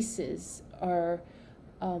spaces are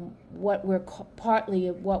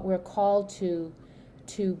partly what we're called to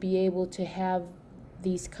be able to have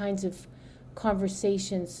these kinds of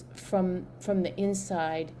conversations from the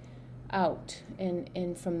inside out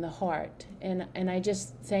and from the heart. And I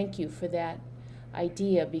just thank you for that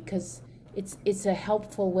idea, because it's a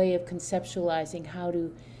helpful way of conceptualizing how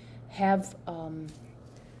to have,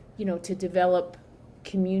 you know, to develop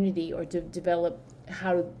community, or to develop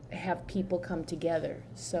how to have people come together.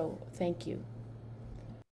 So thank you.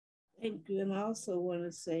 Thank you. And I also want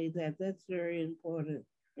to say that that's very important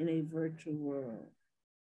in a virtual world,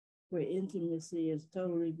 where intimacy is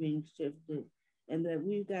totally being shifted, and that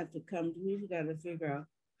we've got to figure out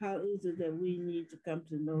how is it that we need to come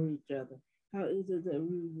to know each other? How is it that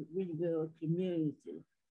we rebuild community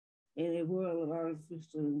in a world of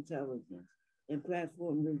artificial intelligence and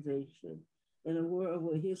platformization, in a world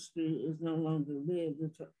where history is no longer lived,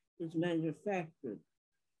 it's manufactured.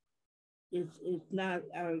 It's not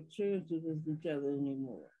our experiences with each other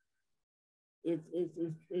anymore.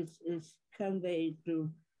 It's conveyed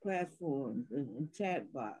through platforms and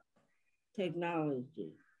chatbot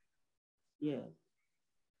technology. Yeah.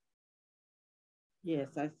 Yes,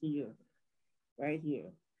 I see you right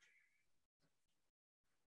here.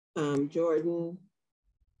 Jordan.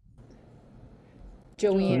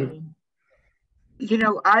 Joanne. You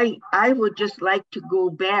know, I would just like to go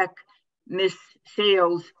back, Miss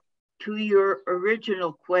Sales, to your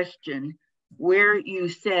original question where you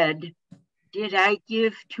said, did I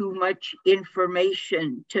give too much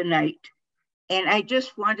information tonight? And I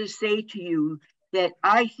just want to say to you that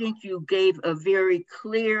I think you gave a very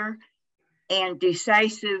clear and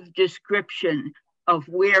decisive description of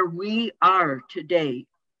where we are today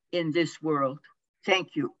in this world.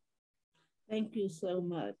 Thank you. Thank you so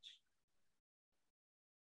much.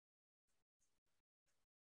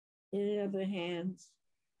 Any other hands?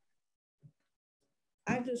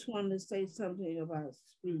 I just wanted to say something about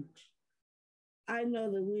speech. I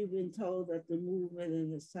know that we've been told that the movement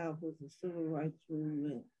in the South was the civil rights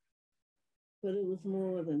movement, but it was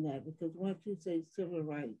more than that, because once you say civil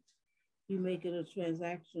rights, you make it a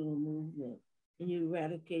transactional movement and you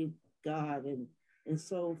eradicate God and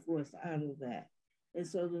so forth out of that. And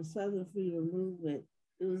so the Southern Freedom Movement,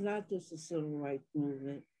 it was not just a civil rights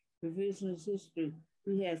movement. Revisionist history,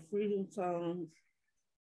 we had freedom songs,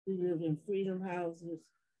 we lived in freedom houses,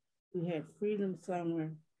 we had freedom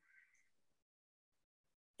summer,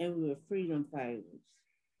 and we were freedom fighters.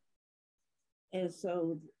 And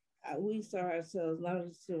so we saw ourselves not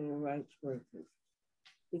as civil rights workers,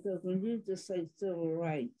 because when you just say civil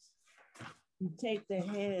rights, you take the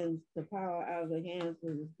power out of the hands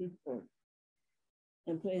of the people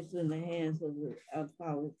and place it in the hands of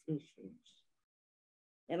politicians.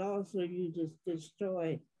 And also you just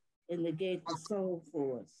destroy and negate the soul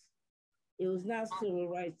force. It was not civil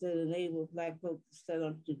rights that enabled Black folks to set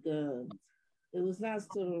up the guns. It was not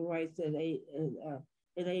civil rights that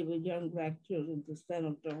enabled young Black children to stand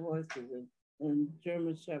up their horses and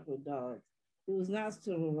German Shepherd dogs. It was not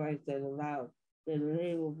civil rights that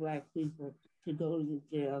enabled Black people to go to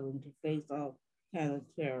jail and to face all kind of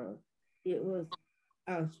terror. It was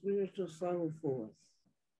our spiritual soul force.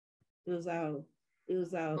 It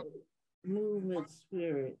was our movement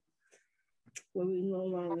spirit, where we no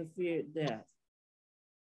longer feared death.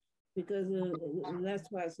 Because and that's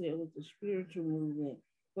why I say it was the spiritual movement,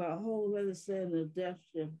 where our whole understanding of death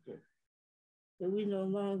shifted. That we no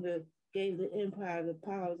longer gave the empire the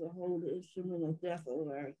power to hold the instrument of death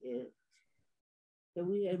over our heads. That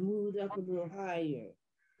we had moved up a little higher,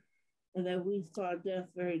 and that we saw death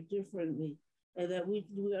very differently, and that we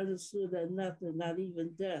understood that nothing, not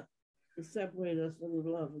even death, could separate us from the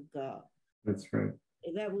love of God. That's right.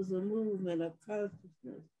 And that was a movement of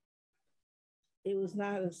consciousness. It was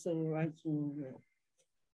not a civil rights movement.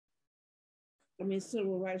 I mean,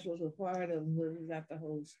 civil rights was a part of it, but it was not the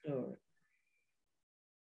whole story.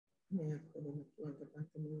 Yeah, put in a plug about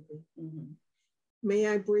the movie. Mm-hmm. May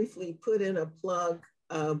I briefly put in a plug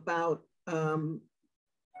about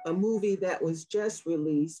a movie that was just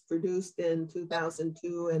released, produced in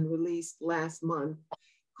 2002 and released last month,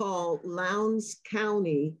 called Lowndes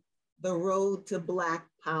County, The Road to Black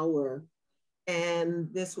Power.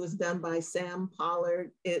 And this was done by Sam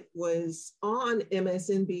Pollard. It was on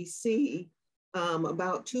MSNBC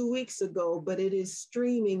about 2 weeks ago, but it is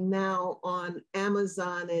streaming now on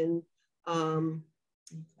Amazon and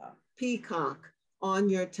Peacock on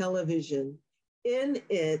your television. In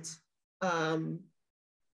it,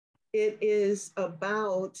 it is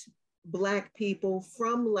about Black people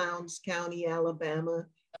from Lowndes County, Alabama.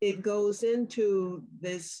 It goes into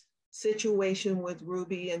this situation with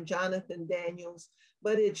Ruby and Jonathan Daniels,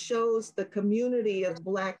 but it shows the community of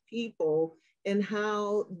Black people and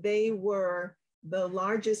how they were the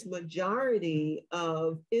largest majority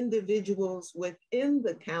of individuals within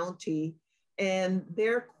the county and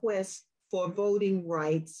their quest for voting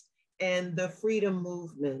rights and the freedom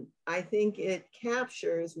movement. I think it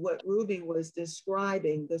captures what Ruby was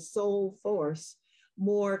describing, the soul force,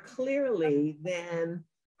 more clearly than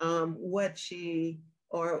what she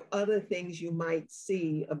or other things you might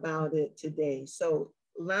see about it today. So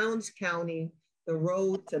Lowndes County, The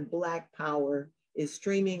Road to Black Power, is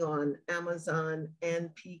streaming on Amazon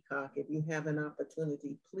and Peacock. If you have an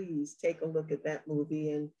opportunity, please take a look at that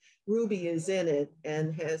movie. And Ruby is in it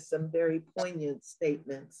and has some very poignant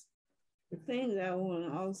statements. The thing that I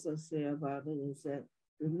want to also say about it is that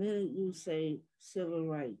the minute you say civil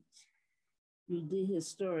rights, you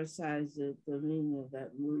dehistoricize the meaning of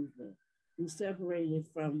that movement. You separate it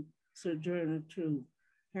from Sojourner Truth,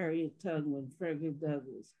 Harriet Tubman, Frederick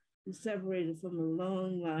Douglass. You separate it from the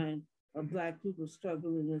long line of Black people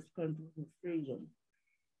struggling in this country for freedom.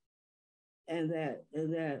 And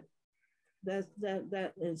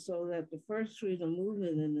so that the first freedom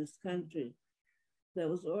movement in this country that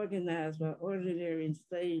was organized by ordinary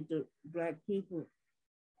enslaved Black people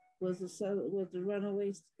was the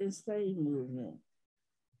runaway enslaved movement,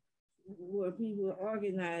 where people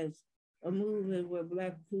organized a movement where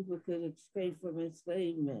Black people could escape from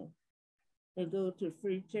enslavement and go to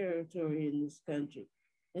free territory in this country.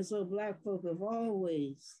 And so Black folk have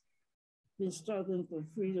always been struggling for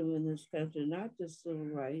freedom in this country, not just civil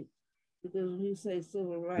rights, because when you say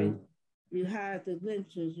civil rights, you had the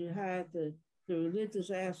lynchings, you had the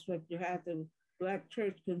religious aspect, you had the Black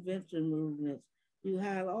church convention movements, you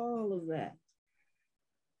had all of that.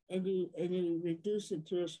 And you reduce it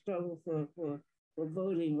to a struggle for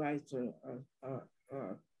voting rights or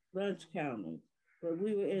lunch counting. But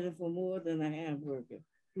we were in it for more than a hamburger.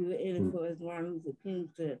 We were in it for, as Martin Luther King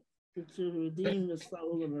said, to redeem the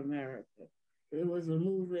soul of America. It was a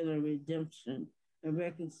movement of redemption and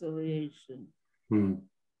reconciliation.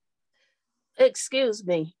 Excuse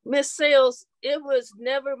me, Miss Sales, it was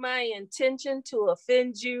never my intention to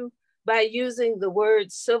offend you by using the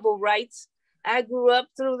word civil rights. I grew up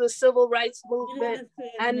through the civil rights movement.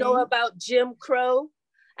 I know about Jim Crow.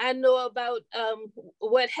 I know about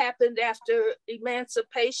what happened after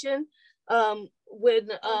emancipation. Wait,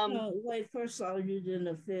 first of all, you didn't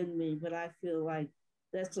offend me, but I feel like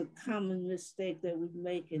that's a common mistake that we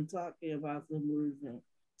make in talking about the movement.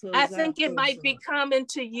 So I think it might be common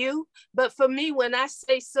to you, but for me, when I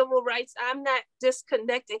say civil rights, I'm not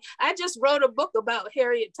disconnecting. I just wrote a book about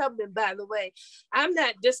Harriet Tubman, by the way. I'm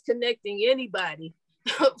not disconnecting anybody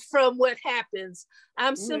from what happens.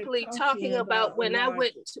 I'm simply talking about when I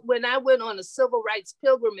went on a civil rights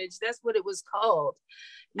pilgrimage. That's what it was called.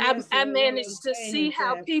 Yes, I managed to see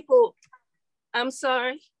how people. I'm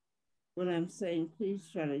sorry. What I'm saying, please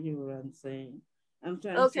try to hear what I'm saying. I'm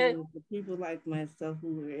trying to say that the people like myself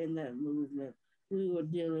who were in that movement, we were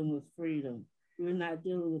dealing with freedom. We were not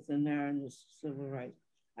dealing with the narrowness of civil rights.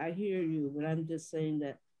 I hear you, but I'm just saying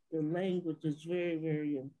that the language is very,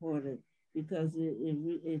 very important because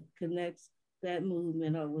it connects that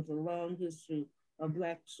movement up with a long history of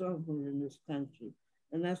Black struggle in this country.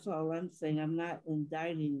 And that's all I'm saying. I'm not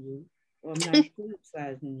indicting you or I'm not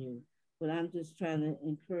criticizing you, but I'm just trying to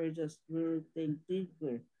encourage us to really think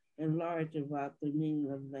deeper and large about the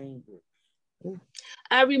meaning of language.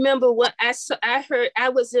 I remember what I heard. I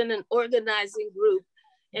was in an organizing group,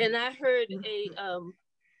 and I heard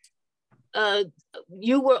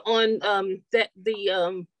you were on the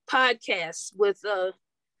podcast with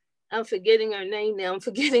I'm forgetting her name now. I'm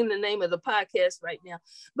forgetting the name of the podcast right now.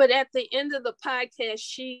 But at the end of the podcast,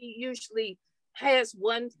 she usually has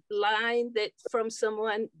one line that from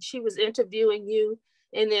someone. She was interviewing you.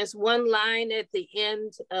 And there's one line at the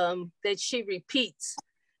end that she repeats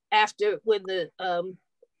after when the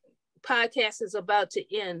podcast is about to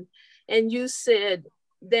end. And you said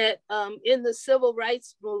that in the civil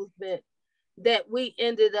rights movement, that we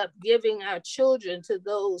ended up giving our children to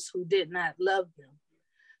those who did not love them.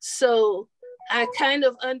 So I kind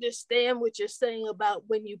of understand what you're saying about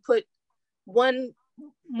when you put one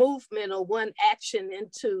movement or one action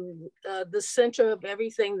into the center of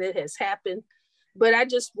everything that has happened. But I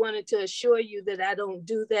just wanted to assure you that I don't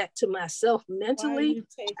do that to myself mentally. Why are you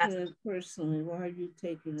taking it personally? Why are you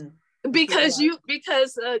taking it? Because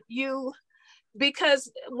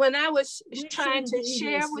when I was trying to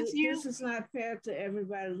share with you. This is not fair to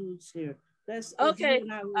everybody who's here. That's okay. If you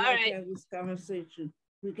and I would like to have this conversation,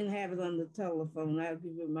 we can have it on the telephone. I'll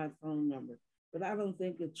give you my phone number. But I don't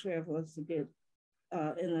think it's fair for us to get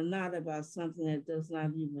in a knot about something that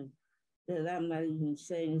I'm not even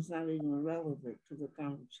saying is not even relevant to the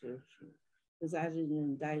conversation, because I didn't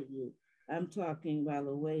indict you. I'm talking about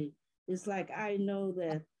a way. It's like I know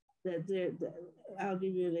that I'll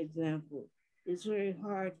give you an example. It's very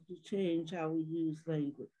hard to change how we use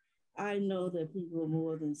language. I know that people are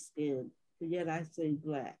more than skin, but yet I say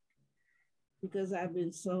Black because I've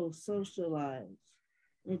been so socialized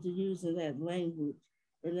into using that language,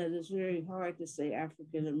 and that it's very hard to say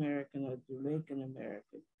African American or Jamaican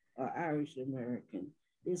American or Irish American.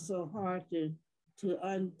 It's so hard to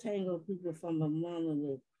untangle people from a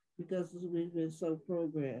monolith because we've been so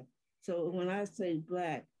programmed. So when I say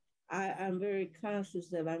Black, I'm very conscious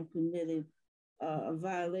that I'm committing a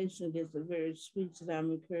violation against the very speech that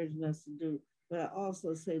I'm encouraging us to do. But I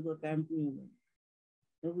also say, look, I'm human.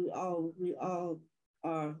 And we all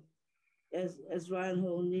are, as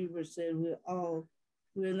Reinhold Niebuhr said,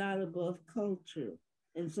 we're not above culture.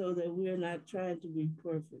 And so that we're not trying to be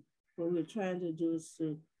perfect. What we're trying to do is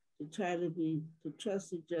to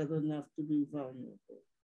trust each other enough to be vulnerable.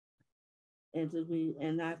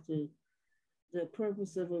 The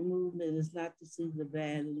purpose of a movement is not to see the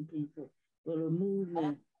bad in people, but a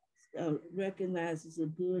movement recognizes the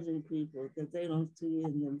good in people that they don't see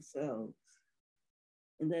in themselves,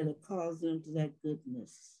 and that it calls them to that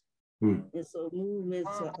goodness. And so movements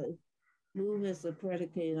are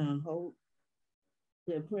predicated on hope.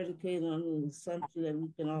 They're predicated on the assumption that we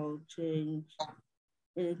can all change.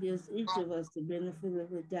 And it gives each of us the benefit of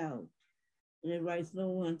the doubt. And it writes no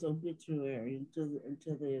one's obituary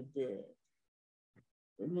until they're dead.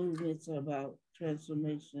 The movements are about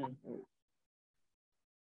transformation and hope.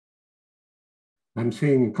 I'm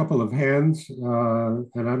seeing a couple of hands, and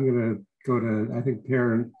I'm going to go to, I think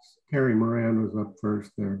Terry Moran was up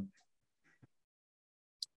first there.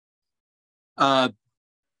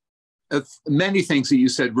 Many things that you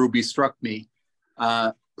said, Ruby, struck me,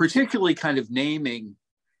 particularly kind of naming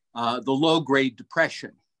the low-grade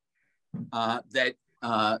depression that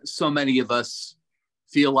so many of us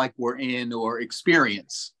feel like we're in or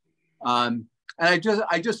experience. And I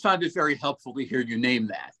just found it very helpful to hear you name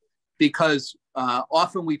that, because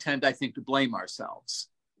often we tend, I think, to blame ourselves.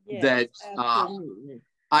 Yes, that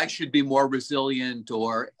I should be more resilient,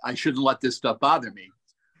 or I shouldn't let this stuff bother me.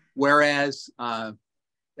 Whereas,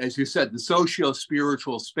 as you said, the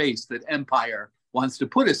socio-spiritual space that empire wants to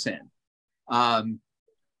put us in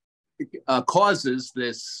causes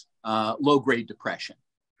this low-grade depression.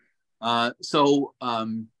 So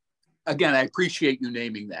again, I appreciate you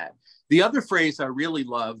naming that. The other phrase I really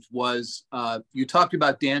loved was you talked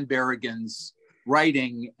about Dan Berrigan's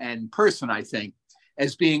writing and person, I think,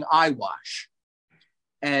 as being eyewash.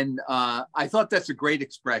 And I thought that's a great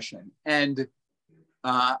expression. And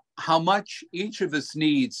how much each of us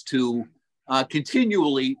needs to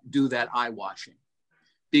continually do that eye washing,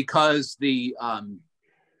 because the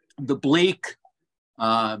bleak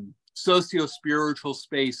socio-spiritual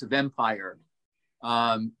space of empire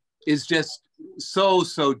is just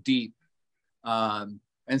so deep and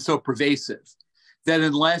so pervasive that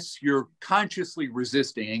unless you're consciously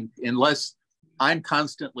resisting, unless I'm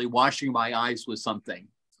constantly washing my eyes with something,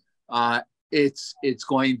 it's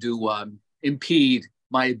going to impede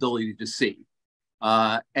my ability to see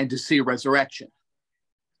and to see resurrection.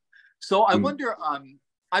 So I wonder,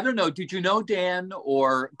 I don't know, did you know Dan,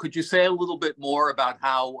 or could you say a little bit more about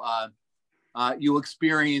how you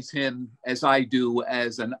experience him, as I do,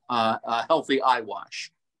 as a healthy eye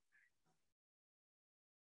wash?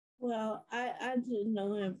 Well, I didn't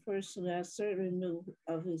know him personally. I certainly knew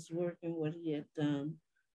of his work and what he had done.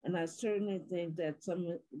 And I certainly think that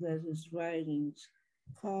that his writings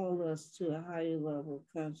call us to a higher level of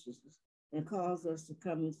consciousness and cause us to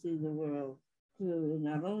come and see the world clearly,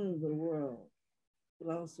 not only the world,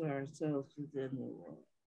 but also ourselves within the world.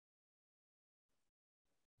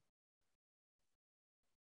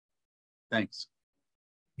 Thanks.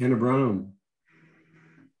 Anna Brown.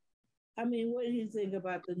 I mean, what do you think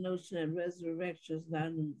about the notion that resurrection is not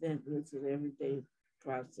an event, it's an everyday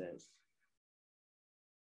process?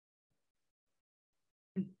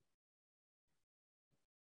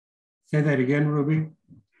 Say that again, Ruby.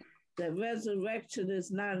 That resurrection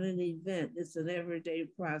is not an event, it's an everyday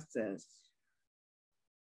process.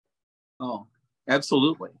 Oh,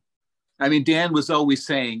 absolutely. I mean, Dan was always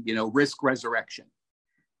saying, risk resurrection.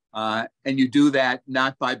 And you do that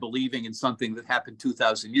not by believing in something that happened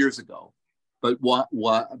 2,000 years ago, but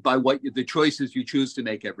by the choices you choose to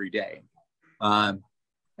make every day. And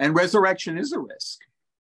resurrection is a risk.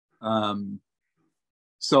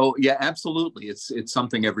 So yeah, absolutely, it's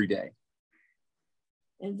something every day.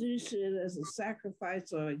 And do you see it as a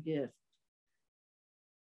sacrifice or a gift?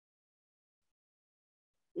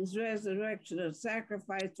 Is resurrection a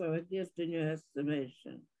sacrifice or a gift in your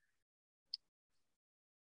estimation?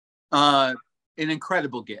 An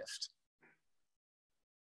incredible gift.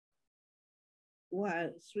 Why?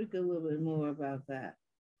 Speak a little bit more about that.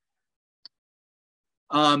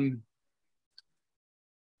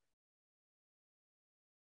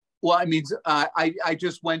 Well, I mean, I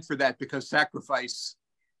just went for that because sacrifice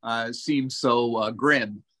seems so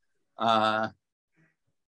grim.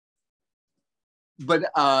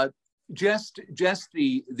 But just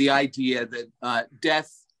the idea that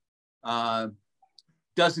death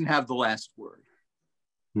doesn't have the last word.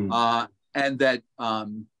 And that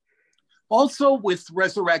also with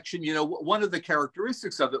resurrection, one of the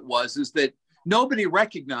characteristics of it is that nobody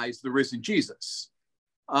recognized the risen Jesus.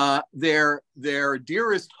 Their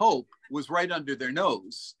dearest hope was right under their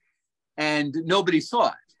nose, and nobody saw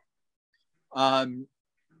it.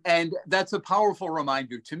 And that's a powerful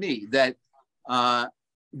reminder to me that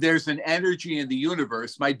there's an energy in the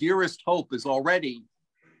universe. My dearest hope is already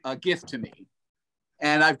a gift to me.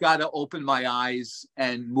 And I've got to open my eyes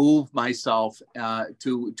and move myself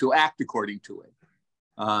to act according to it.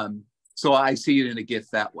 So I see it in a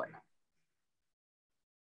gift that way.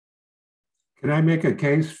 Can I make a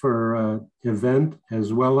case for event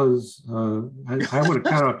as well as I want to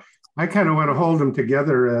kind of want to hold them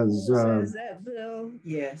together as Is that Bill?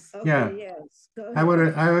 Yes. Okay, yeah. yes. Go ahead.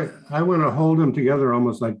 I want to hold them together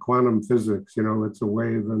almost like quantum physics. You know, it's a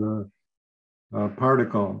wave and a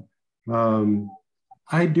particle.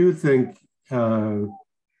 I do think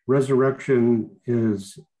resurrection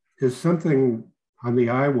is something on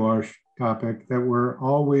the eyewash topic that we're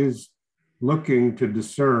always looking to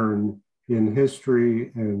discern in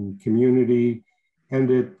history and community, and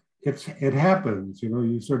it happens. You know,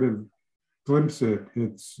 you sort of glimpse it.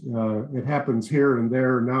 It happens here and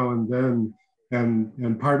there, now and then,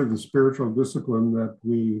 and part of the spiritual discipline that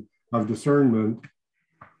of discernment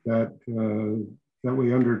that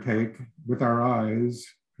we undertake with our eyes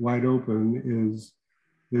wide open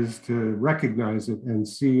is to recognize it and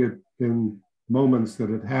see it in moments that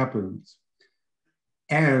it happens.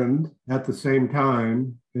 And at the same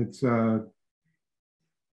time, it's a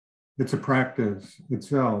practice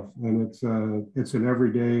itself, and it's an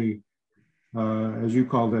everyday, as you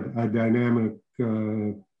called it, a dynamic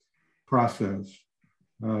process.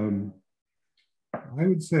 I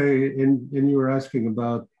would say, and you were asking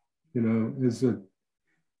about, you know, does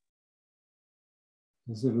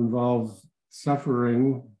it involve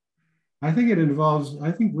suffering? I think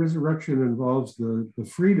resurrection involves the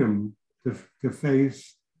freedom to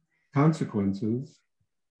face consequences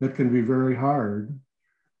that can be very hard.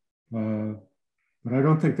 But I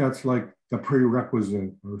don't think that's like the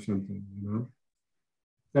prerequisite or something, you know?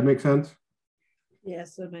 That make sense?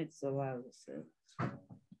 Yes, it makes a lot of sense.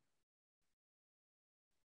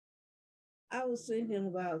 I was thinking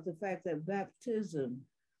about the fact that baptism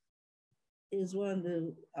is one of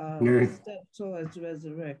the steps towards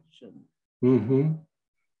resurrection. Mm-hmm.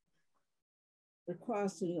 The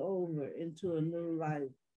crossing over into a new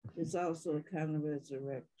life is also a kind of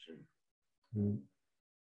resurrection. Mm.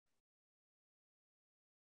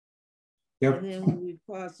 Yep. And then when we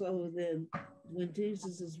cross over, then when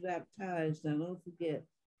Jesus is baptized, now don't forget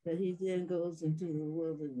that he then goes into the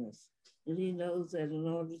wilderness. And he knows that in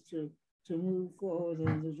order to move forward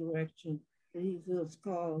in the direction that he feels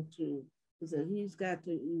called to, is that he's got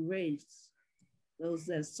to erase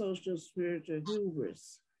that social spiritual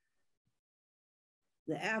hubris,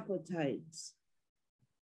 the appetites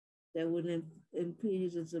that would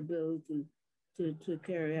impede his ability to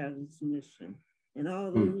carry out his mission. And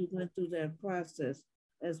although he went through that process,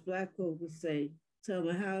 as Black folk would say, tell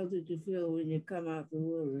me, how did you feel when you come out the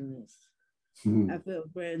wilderness? I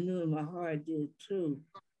felt brand new, and my heart did too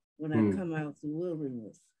when I come out the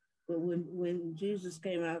wilderness. But when Jesus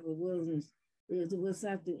came out the wilderness, it was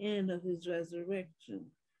at the end of his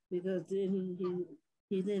resurrection, because then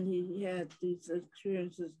he had these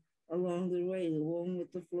experiences along the way, the woman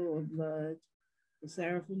with the flow of blood, the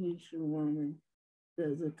Syrophoenician woman,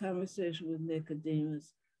 the conversation with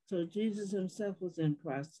Nicodemus. So Jesus himself was in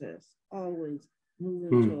process, always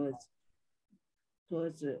moving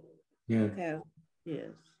towards it. Yeah.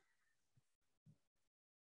 Yes.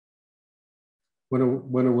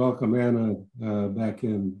 Want to welcome Anna back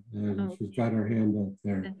in, and she's got her hand up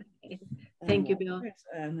there. Thank you, Bill.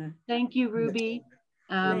 Anna. Thank you, Ruby.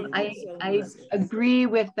 I agree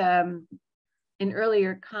with an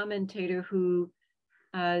earlier commentator who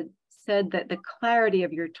said that the clarity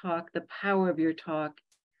of your talk, the power of your talk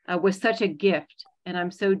was such a gift. And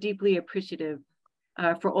I'm so deeply appreciative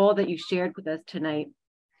for all that you shared with us tonight.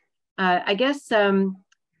 I guess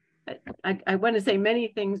I want to say many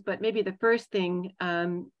things, but maybe the first thing,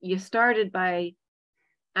 you started by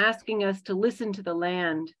asking us to listen to the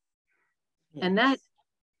land. Yes. And that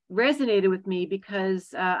resonated with me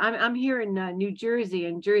because I'm here in New Jersey,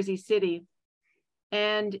 in Jersey City,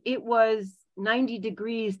 and it was 90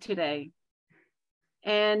 degrees today.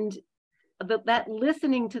 And that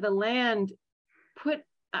listening to the land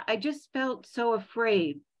I just felt so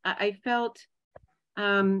afraid. I felt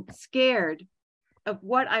scared of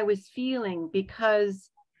what I was feeling because,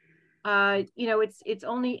 you know, it's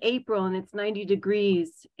only April and it's 90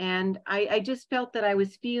 degrees. And I just felt that I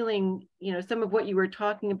was feeling, you know, some of what you were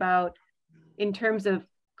talking about in terms of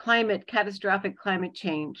catastrophic climate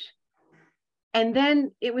change. And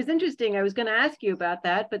then it was interesting, I was going to ask you about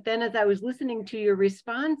that, but then as I was listening to your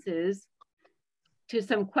responses to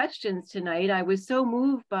some questions tonight, I was so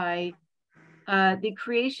moved by the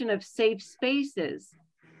creation of safe spaces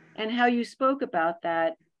and how you spoke about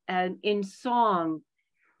that and in song,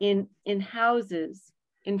 in houses,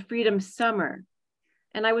 in Freedom Summer.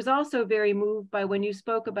 And I was also very moved by when you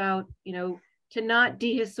spoke about, you know, to not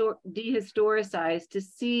dehistoricize, to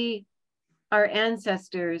see our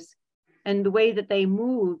ancestors and the way that they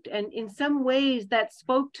moved. And in some ways that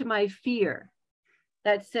spoke to my fear,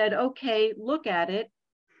 that said, okay, look at it,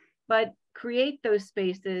 but create those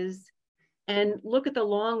spaces and look at the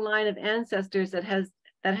long line of ancestors that has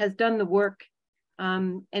done the work.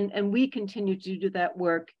 And we continue to do that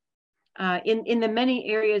work in the many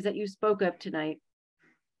areas that you spoke of tonight.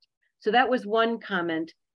 So that was one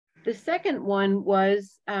comment. The second one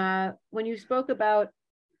was when you spoke about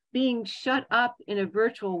being shut up in a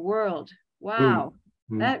virtual world. Wow,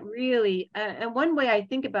 that really, and one way I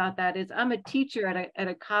think about that is I'm a teacher at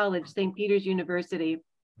a college, St. Peter's University.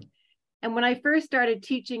 And when I first started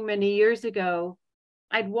teaching many years ago,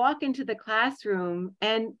 I'd walk into the classroom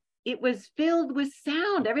and it was filled with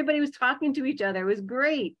sound. Everybody was talking to each other. It was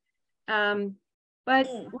great. But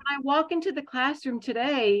when I walk into the classroom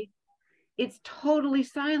today, it's totally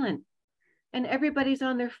silent and everybody's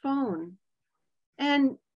on their phone.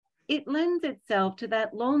 And it lends itself to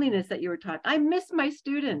that loneliness that you were talking. I miss my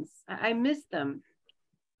students. I miss them.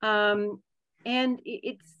 And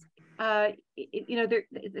it's, you know,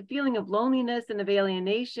 there's a feeling of loneliness and of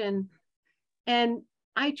alienation. And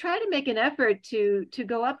I try to make an effort to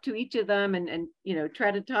go up to each of them and you know,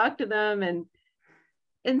 try to talk to them.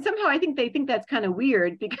 And somehow I think they think that's kind of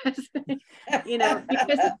weird because, you know,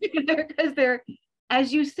 because they're,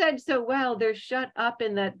 as you said so well, they're shut up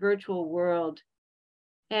in that virtual world.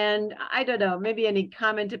 And I don't know, maybe any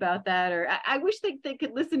comment about that, or I wish they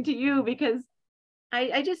could listen to you, because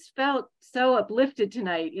I just felt so uplifted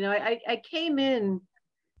tonight. You know, I came in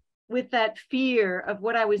with that fear of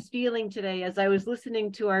what I was feeling today as I was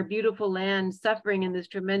listening to our beautiful land suffering in this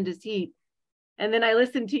tremendous heat. And then I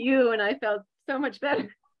listened to you and I felt so much better.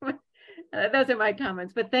 Those are my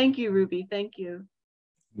comments, but thank you, Ruby, thank you.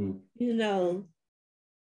 You know,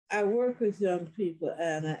 I work with young people,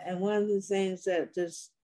 Anna, and one of the things that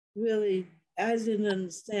just really, I didn't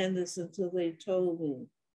understand this until they told me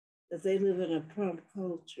that they live in a prompt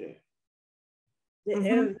culture. They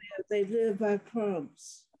live by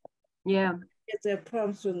prompts. Yeah. They get their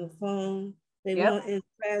prompts from the phone. They want, in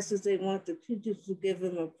classes, they want the teachers to give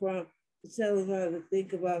them a prompt to tell them how to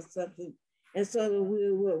think about something. And so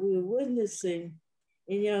what we're witnessing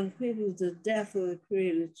in young people is the death of the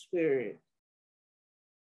creative spirit.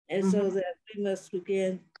 And so that we must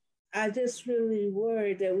begin. I just really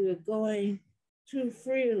worried that we were going too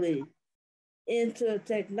freely into a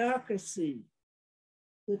technocracy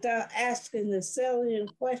without asking the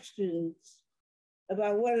salient questions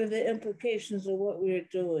about what are the implications of what we're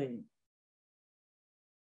doing.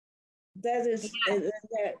 That is,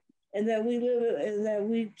 and that we live, and that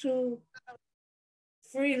we too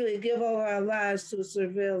freely give all our lives to a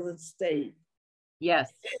surveillance state.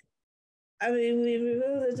 Yes. I mean, we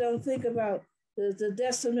really don't think about the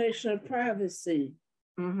decimation of privacy.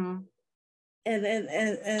 And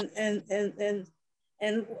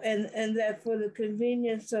that for the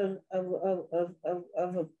convenience of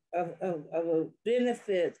a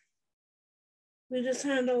benefit, we just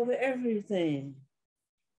hand over everything.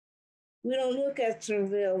 We don't look at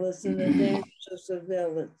surveillance and the dangers of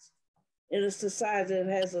surveillance in a society that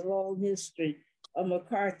has a long history of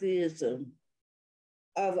McCarthyism,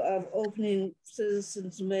 of opening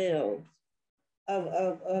citizens' mail,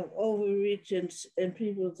 of overreach in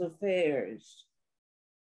people's affairs.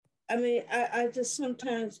 I mean, I just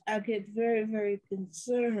sometimes I get very, very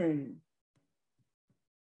concerned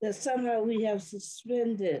that somehow we have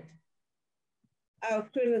suspended our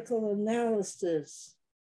critical analysis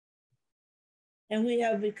and we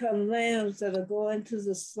have become lambs that are going to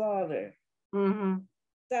the slaughter.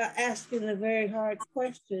 Start asking the very hard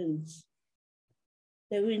questions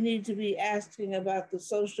that we need to be asking about the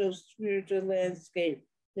social spiritual landscape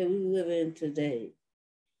that we live in today.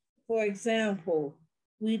 For example,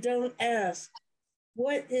 we don't ask,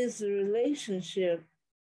 what is the relationship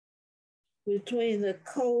between the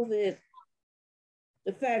COVID,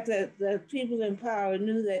 the fact that people in power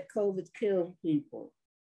knew that COVID killed people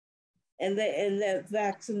and that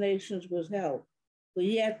vaccinations would help, but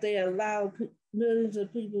yet they allowed millions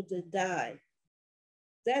of people to die.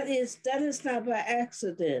 That is not by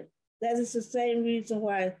accident. That is the same reason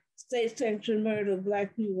why state-sanctioned murder of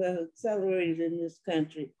Black people has accelerated in this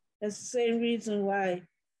country. That's the same reason why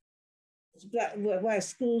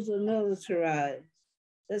schools are militarized.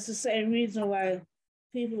 That's the same reason why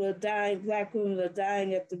people are dying, Black women are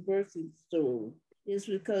dying at the birthing stool. It's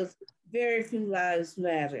because very few lives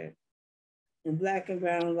matter. And Black and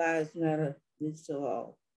brown lives matter least of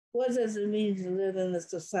all. What does it mean to live in a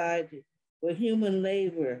society where human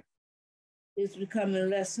labor is becoming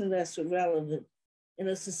less and less relevant in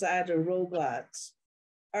a society of robots,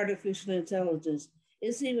 artificial intelligence,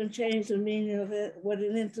 It's even changed the meaning of it, what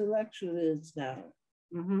an intellectual is now.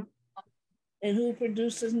 Mm-hmm. And who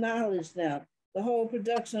produces knowledge now. The whole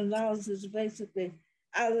production of knowledge is basically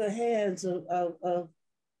out of the hands of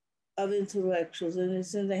intellectuals, and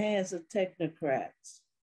it's in the hands of technocrats.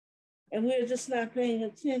 And we're just not paying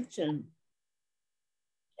attention.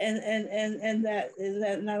 And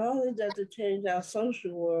that not only does it change our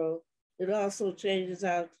social world, it also changes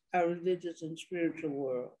our religious and spiritual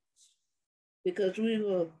worlds. Because we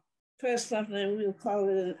will press something and we will call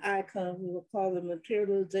it an icon, we will call it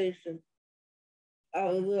materialization of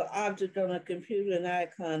a little object on a computer, an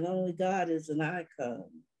icon. Only God is an icon.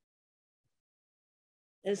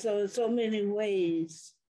 And so in so many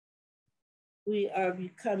ways, we are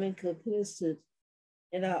becoming complicit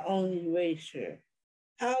in our own erasure.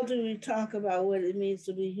 How do we talk about what it means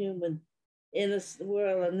to be human in a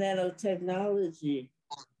world of nanotechnology,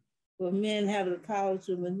 where men have the power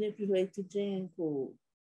to manipulate the gene pool?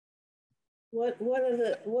 What are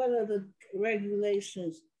the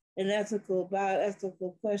regulations and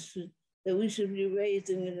bioethical questions that we should be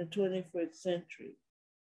raising in the 21st century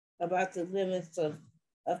about the limits of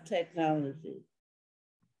technology?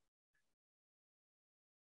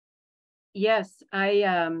 Yes,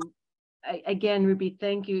 I again, Ruby,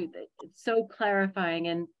 thank you. It's so clarifying.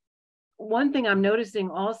 And one thing I'm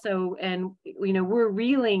noticing also, and we're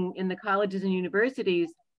reeling in the colleges and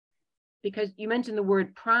universities because you mentioned the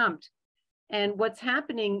word prompt. And what's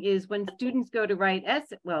happening is when students go to write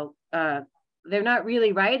essays, well, they're not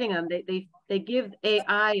really writing them. They give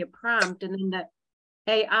AI a prompt, and then the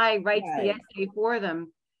AI writes the essay for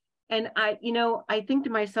them. And I think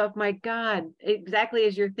to myself, my God, exactly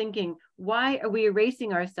as you're thinking, why are we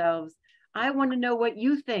erasing ourselves? I want to know what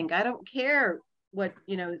you think. I don't care what,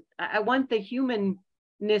 I want the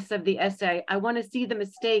humanness of the essay. I want to see the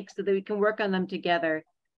mistakes so that we can work on them together.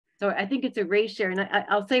 So I think it's erasure. And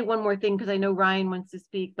I'll say one more thing because I know Ryan wants to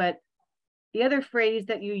speak, but the other phrase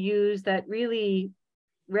that you used that really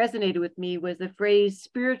resonated with me was the phrase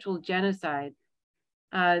spiritual genocide.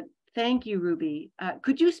 Thank you, Ruby.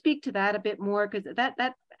 Could you speak to that a bit more? Because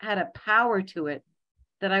that had a power to it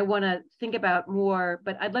that I want to think about more,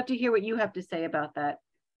 but I'd love to hear what you have to say about that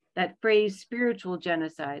phrase, spiritual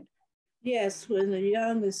genocide. Yes, when the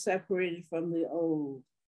young is separated from the old,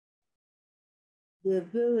 the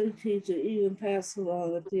ability to even pass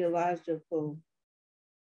along a theological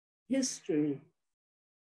history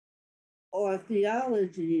or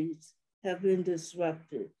theologies have been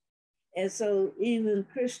disrupted. And so even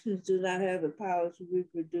Christians do not have the power to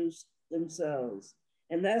reproduce themselves.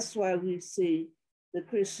 And that's why we see the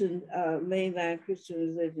mainline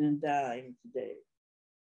Christian religion dying today,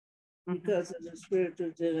 because of the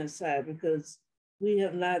spiritual genocide, because we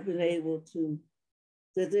have not been able to,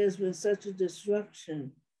 that there's been such a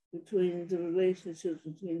disruption between the relationships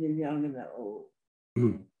between the young and the old.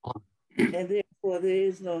 And therefore there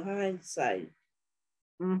is no hindsight.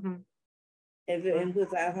 And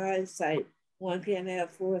without hindsight, one can't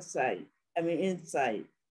have insight.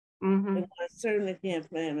 And one certainly can't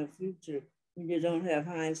plan a future when you don't have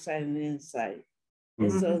hindsight and insight.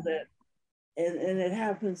 And so that, and it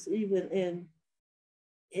happens even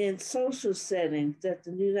in social settings, that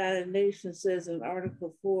the United Nations says in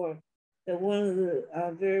Article 4 that one of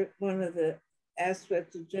the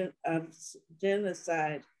aspects of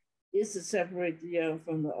genocide is to separate the young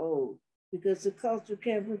from the old, because the culture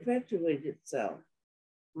can't perpetuate itself.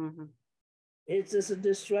 It's just a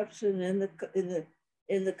disruption in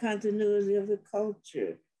the continuity of the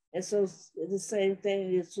culture. And so the same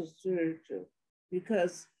thing is for spiritual,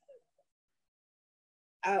 because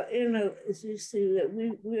our inner, as you see, that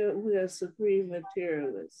we are supreme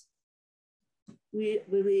materialists. We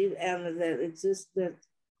believe, Anna,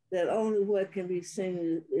 that only what can be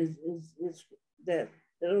seen is that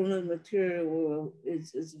only the material world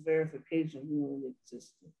is a verification of human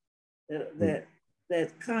existence.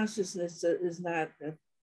 That consciousness does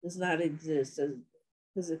not exist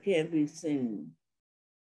because it can't be seen.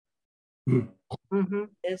 And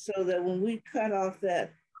so that when we cut off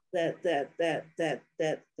that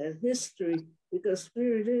history, because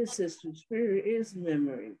spirit is history, spirit is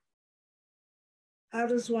memory. How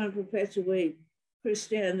does one perpetuate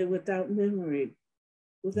Christianity without memory,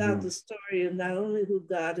 without the story of not only who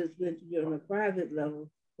God has been to you on a private level,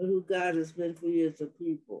 but who God has been for you as a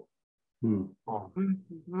people?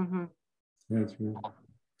 That's right.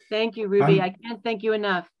 Thank you, Ruby. I can't thank you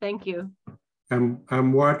enough. Thank you.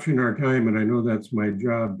 I'm watching our time, and I know that's my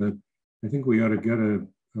job, but I think we ought to get a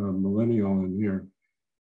millennial in here.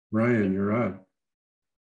 Ryan, you're up.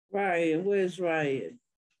 Ryan, where's Ryan?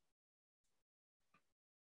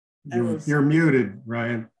 You're muted,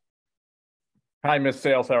 Ryan. Hi, Ms.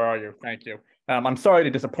 Sales. How are you? Thank you. I'm sorry to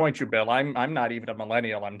disappoint you, Bill. I'm not even a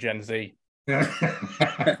millennial. I'm Gen Z.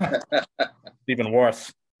 It's even worse.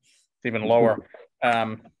 It's even lower.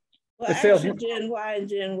 Well, Ms. Sales, actually, Gen Y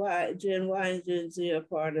and Gen Z are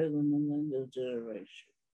part of the millennial generation.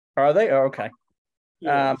 Are they? Oh, okay.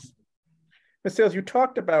 Yes. Ms. Sales, you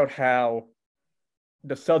talked about how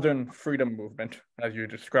the Southern freedom movement, as you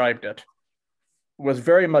described it, was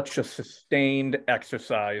very much a sustained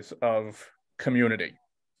exercise of community.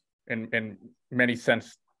 In many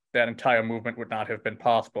sense, that entire movement would not have been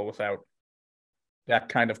possible without that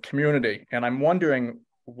kind of community. And I'm wondering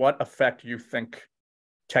what effect you think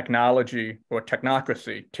technology or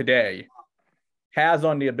technocracy today has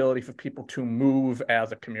on the ability for people to move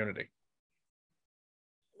as a community.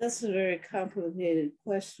 That's a very complicated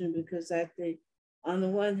question, because I think on the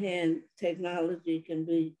one hand, technology can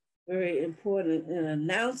be very important in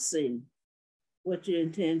announcing what you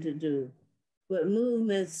intend to do. But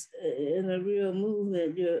movements, in a real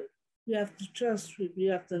movement, you have to trust people,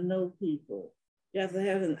 you have to know people, you have to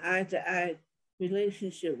have an eye-to-eye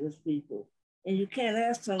relationship with people. And you can't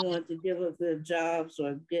ask someone to give up their jobs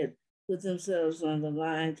or put themselves on the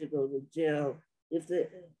line to go to jail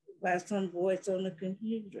by some voice on the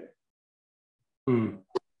computer.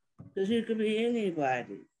 Because you could be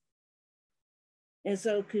anybody. And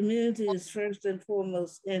so community is first and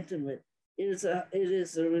foremost intimate. It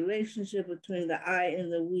is a relationship between the I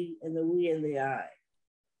and the we and the I.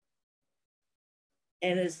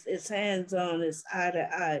 And it's hands-on, it's eye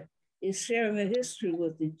to eye. It's sharing a history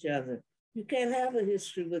with each other. You can't have a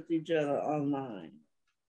history with each other online.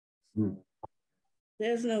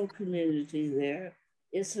 There's no community there.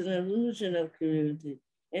 It's an illusion of community.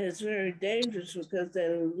 And it's very dangerous, because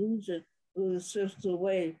that illusion will strip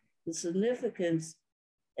away the significance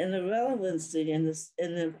and the relevancy and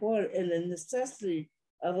the necessity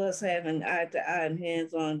of us having eye-to-eye and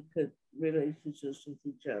hands-on relationships with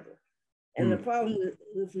each other. And the problem is,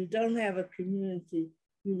 if we don't have a community,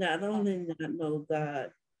 you not only not know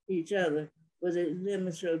God, each other, but it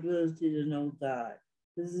limits your ability to know God.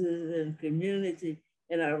 This is in community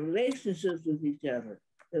and our relationships with each other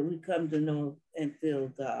that we come to know and feel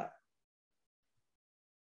God.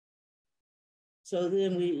 So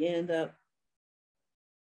then we end up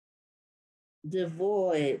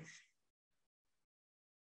devoid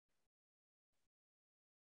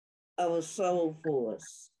of a soul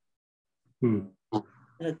force, and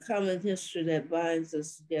a common history that binds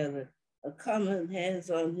us together, a common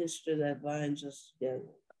hands-on history that binds us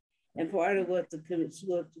together. And part of what the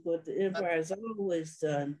empire has always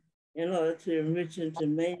done in order to enrich and to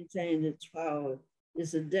maintain its power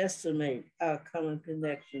is to decimate our common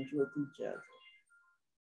connections with each other.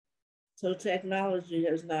 So technology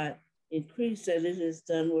has not increased that. It has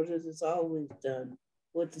done what it has always done,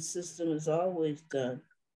 what the system has always done.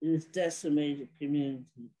 It has decimated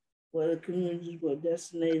community. Whether communities were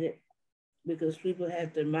decimated because people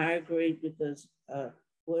had to migrate, because whether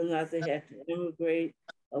or not they had to immigrate,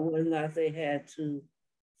 or whether or not they had to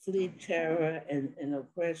flee terror and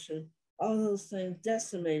oppression, all those things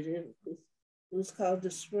decimated. It was called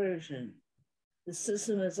dispersion. The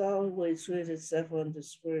system has always rid itself on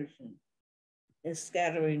dispersion and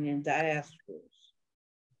scattering in diasporas.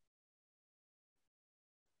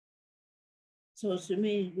 So to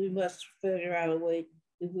me, we must figure out a way,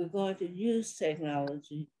 if we're going to use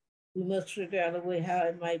technology, we must figure out a way how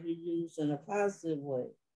it might be used in a positive way.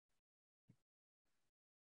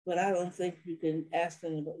 But I don't think you can ask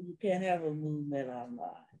anybody, you can't have a movement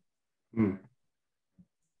online.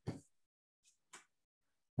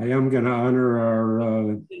 I am going to honor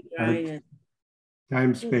our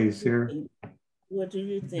time space here. What do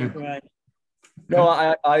you think, Ryan?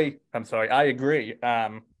 No, I'm sorry, I agree.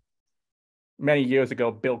 Many years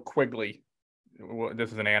ago, Bill Quigley,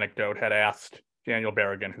 this is an anecdote, had asked Daniel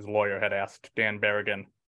Berrigan, his lawyer, had asked Dan Berrigan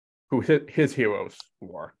who his heroes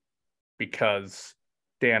were, because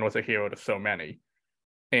Dan was a hero to so many.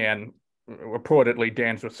 And reportedly,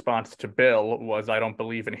 Dan's response to Bill was, "I don't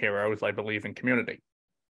believe in heroes, I believe in community."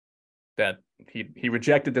 That he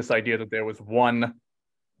rejected this idea that there was one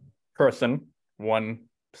person, one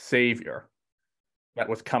savior that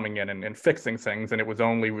was coming in and fixing things, and it was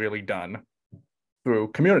only really done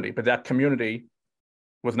through community. But that community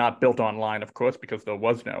was not built online, of course, because there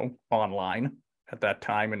was no online at that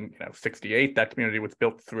time. In 68, that community was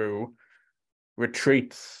built through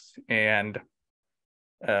retreats and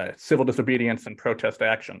civil disobedience and protest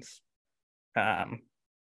actions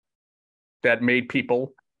that made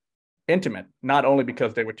people intimate, not only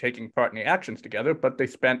because they were taking part in the actions together, but they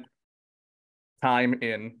spent time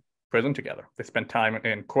in prison together. They spent time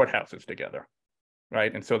in courthouses together.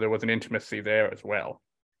 right? And so there was an intimacy there as well.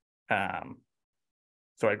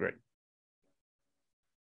 So I agree.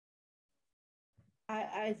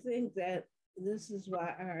 I think that this is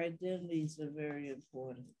why our identities are very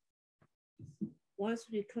important. Once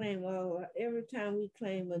we claim, every time we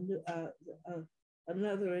claim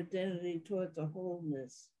another identity towards a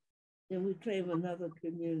wholeness, then we claim another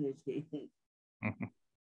community. Mm-hmm.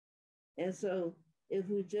 And so if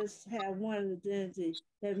we just have one identity,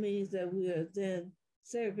 that means that we are then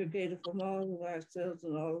segregated from all of ourselves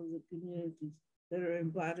and all of the communities that are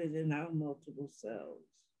embodied in our multiple selves.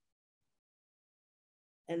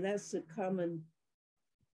 And that's the common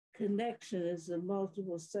connection, is the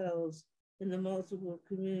multiple selves in the multiple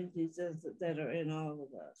communities that are in all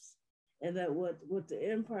of us. And that what the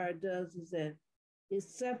empire does is that it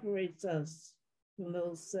separates us from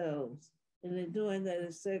those selves. And in doing that,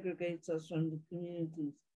 it segregates us from the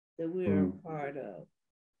communities that we are a part of.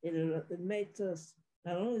 And it makes us,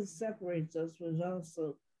 not only separates us, but it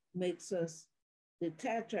also makes us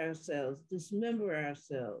detach ourselves, dismember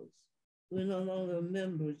ourselves. We're no longer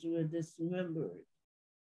members, we're dismembered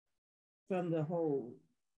from the whole.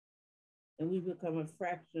 And we become a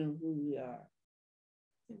fraction of who we are.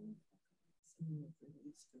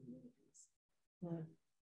 But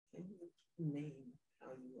can you name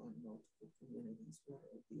how you are multiple communities? What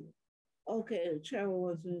are you? Okay, Trevor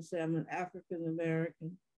wants me to say I'm an African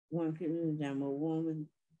American. One community, I'm a woman.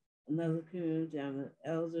 Another community, I'm an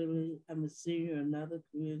elderly. I'm a senior. Another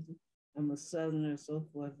community, I'm a Southerner, so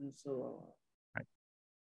forth and so on. Right.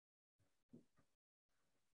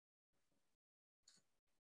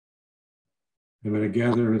 I'm going to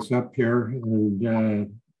gather us up here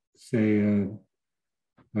and say a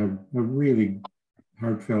really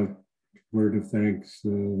heartfelt word of thanks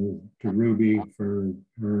to Ruby for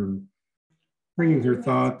her bringing her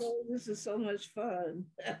thoughts. This is so much fun.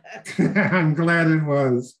 I'm glad it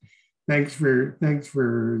was. Thanks for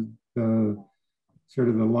the sort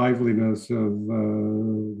of the liveliness of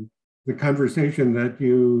the conversation that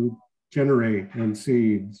you generate and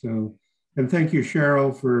seed. So, and thank you,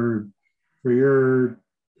 Cheryl, for your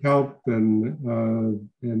help and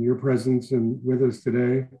your presence with us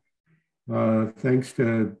today. Thanks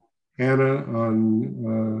to Anna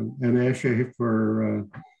and Eshe for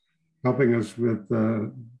helping us with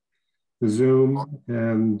the Zoom,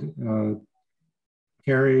 and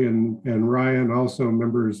Carrie and Ryan, also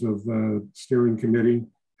members of the steering committee.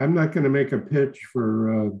 I'm not going to make a pitch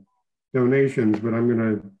for donations, but I'm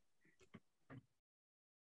going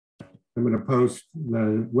to post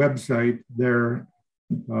the website there.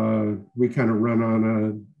 We kind of run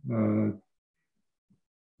on a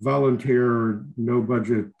volunteer, no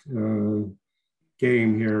budget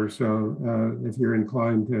game here. So if you're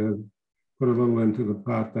inclined to put a little into the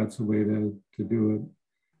pot, that's the way to do it.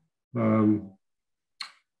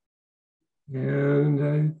 And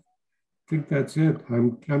I think that's it.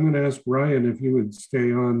 I'm going to ask Ryan if you would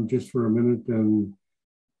stay on just for a minute and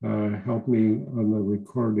help me on the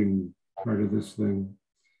recording part of this thing.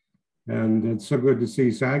 And it's so good to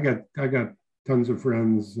see. So I got tons of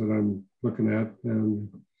friends that I'm looking at, and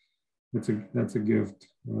that's a gift.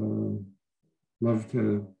 Love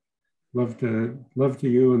to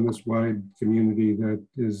you and this wide community that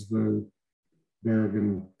is the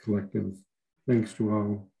Berrigan Collective. Thanks to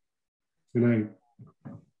all. Good night.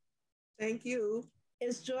 Thank you.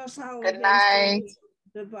 It's Joyce Howard. Good night.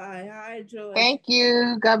 Goodbye. Hi, Joyce. Thank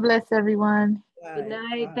you. God bless everyone. Bye. Good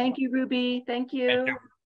night. Bye. Thank you, Ruby. Thank you.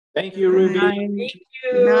 Thank you, Ruby. Thank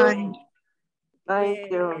you. Night.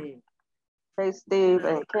 Thank you. Hey, Steve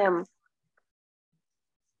and Kim.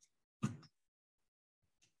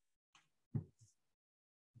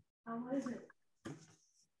 How is it?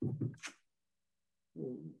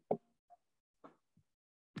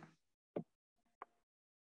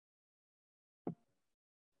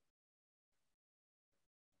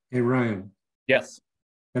 Hey, Ryan. Yes.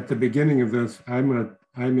 At the beginning of this, I'm a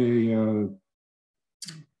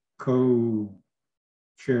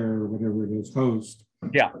co-chair, whatever it is, host.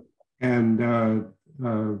 Yeah. And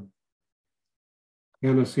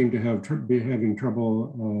Anna seemed to be having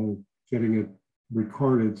trouble getting it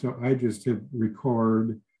recorded. So I just hit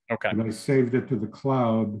record. Okay. And I saved it to the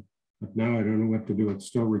cloud, but now I don't know what to do. It's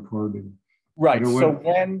still recording. Right. So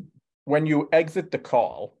when you exit the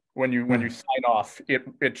call, when you sign off,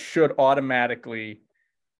 it should automatically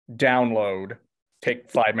download,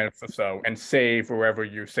 take 5 minutes or so, and save wherever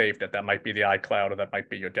you saved it. That might be the iCloud or that might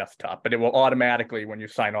be your desktop, but it will automatically, when you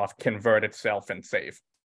sign off, convert itself and save.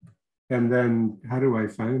 And then how do I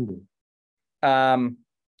find it?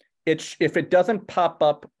 If it doesn't pop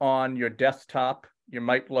up on your desktop, you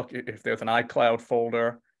might look if there's an iCloud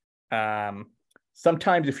folder.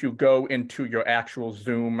 sometimes if you go into your actual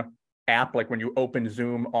Zoom app, like when you open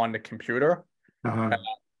Zoom on the computer,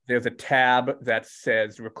 there's a tab that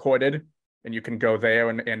says recorded, and you can go there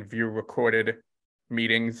and view recorded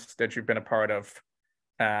meetings that you've been a part of.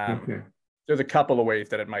 There's a couple of ways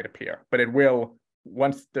that it might appear, but it will,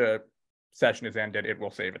 once the session is ended, it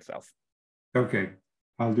will save itself. Okay,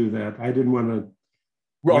 I'll do that. I didn't want to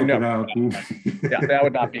wipe it out. Yeah, that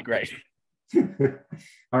would not be great.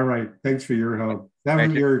 All right, thanks for your help.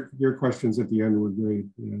 Your questions at the end were great.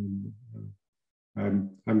 And,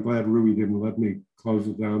 I'm glad Ruby didn't let me close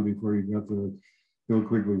it down before you got the Bill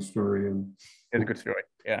Quigley story. And it's a good story.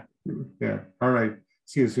 Yeah. Yeah. All right.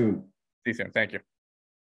 See you soon. See you soon. Thank you.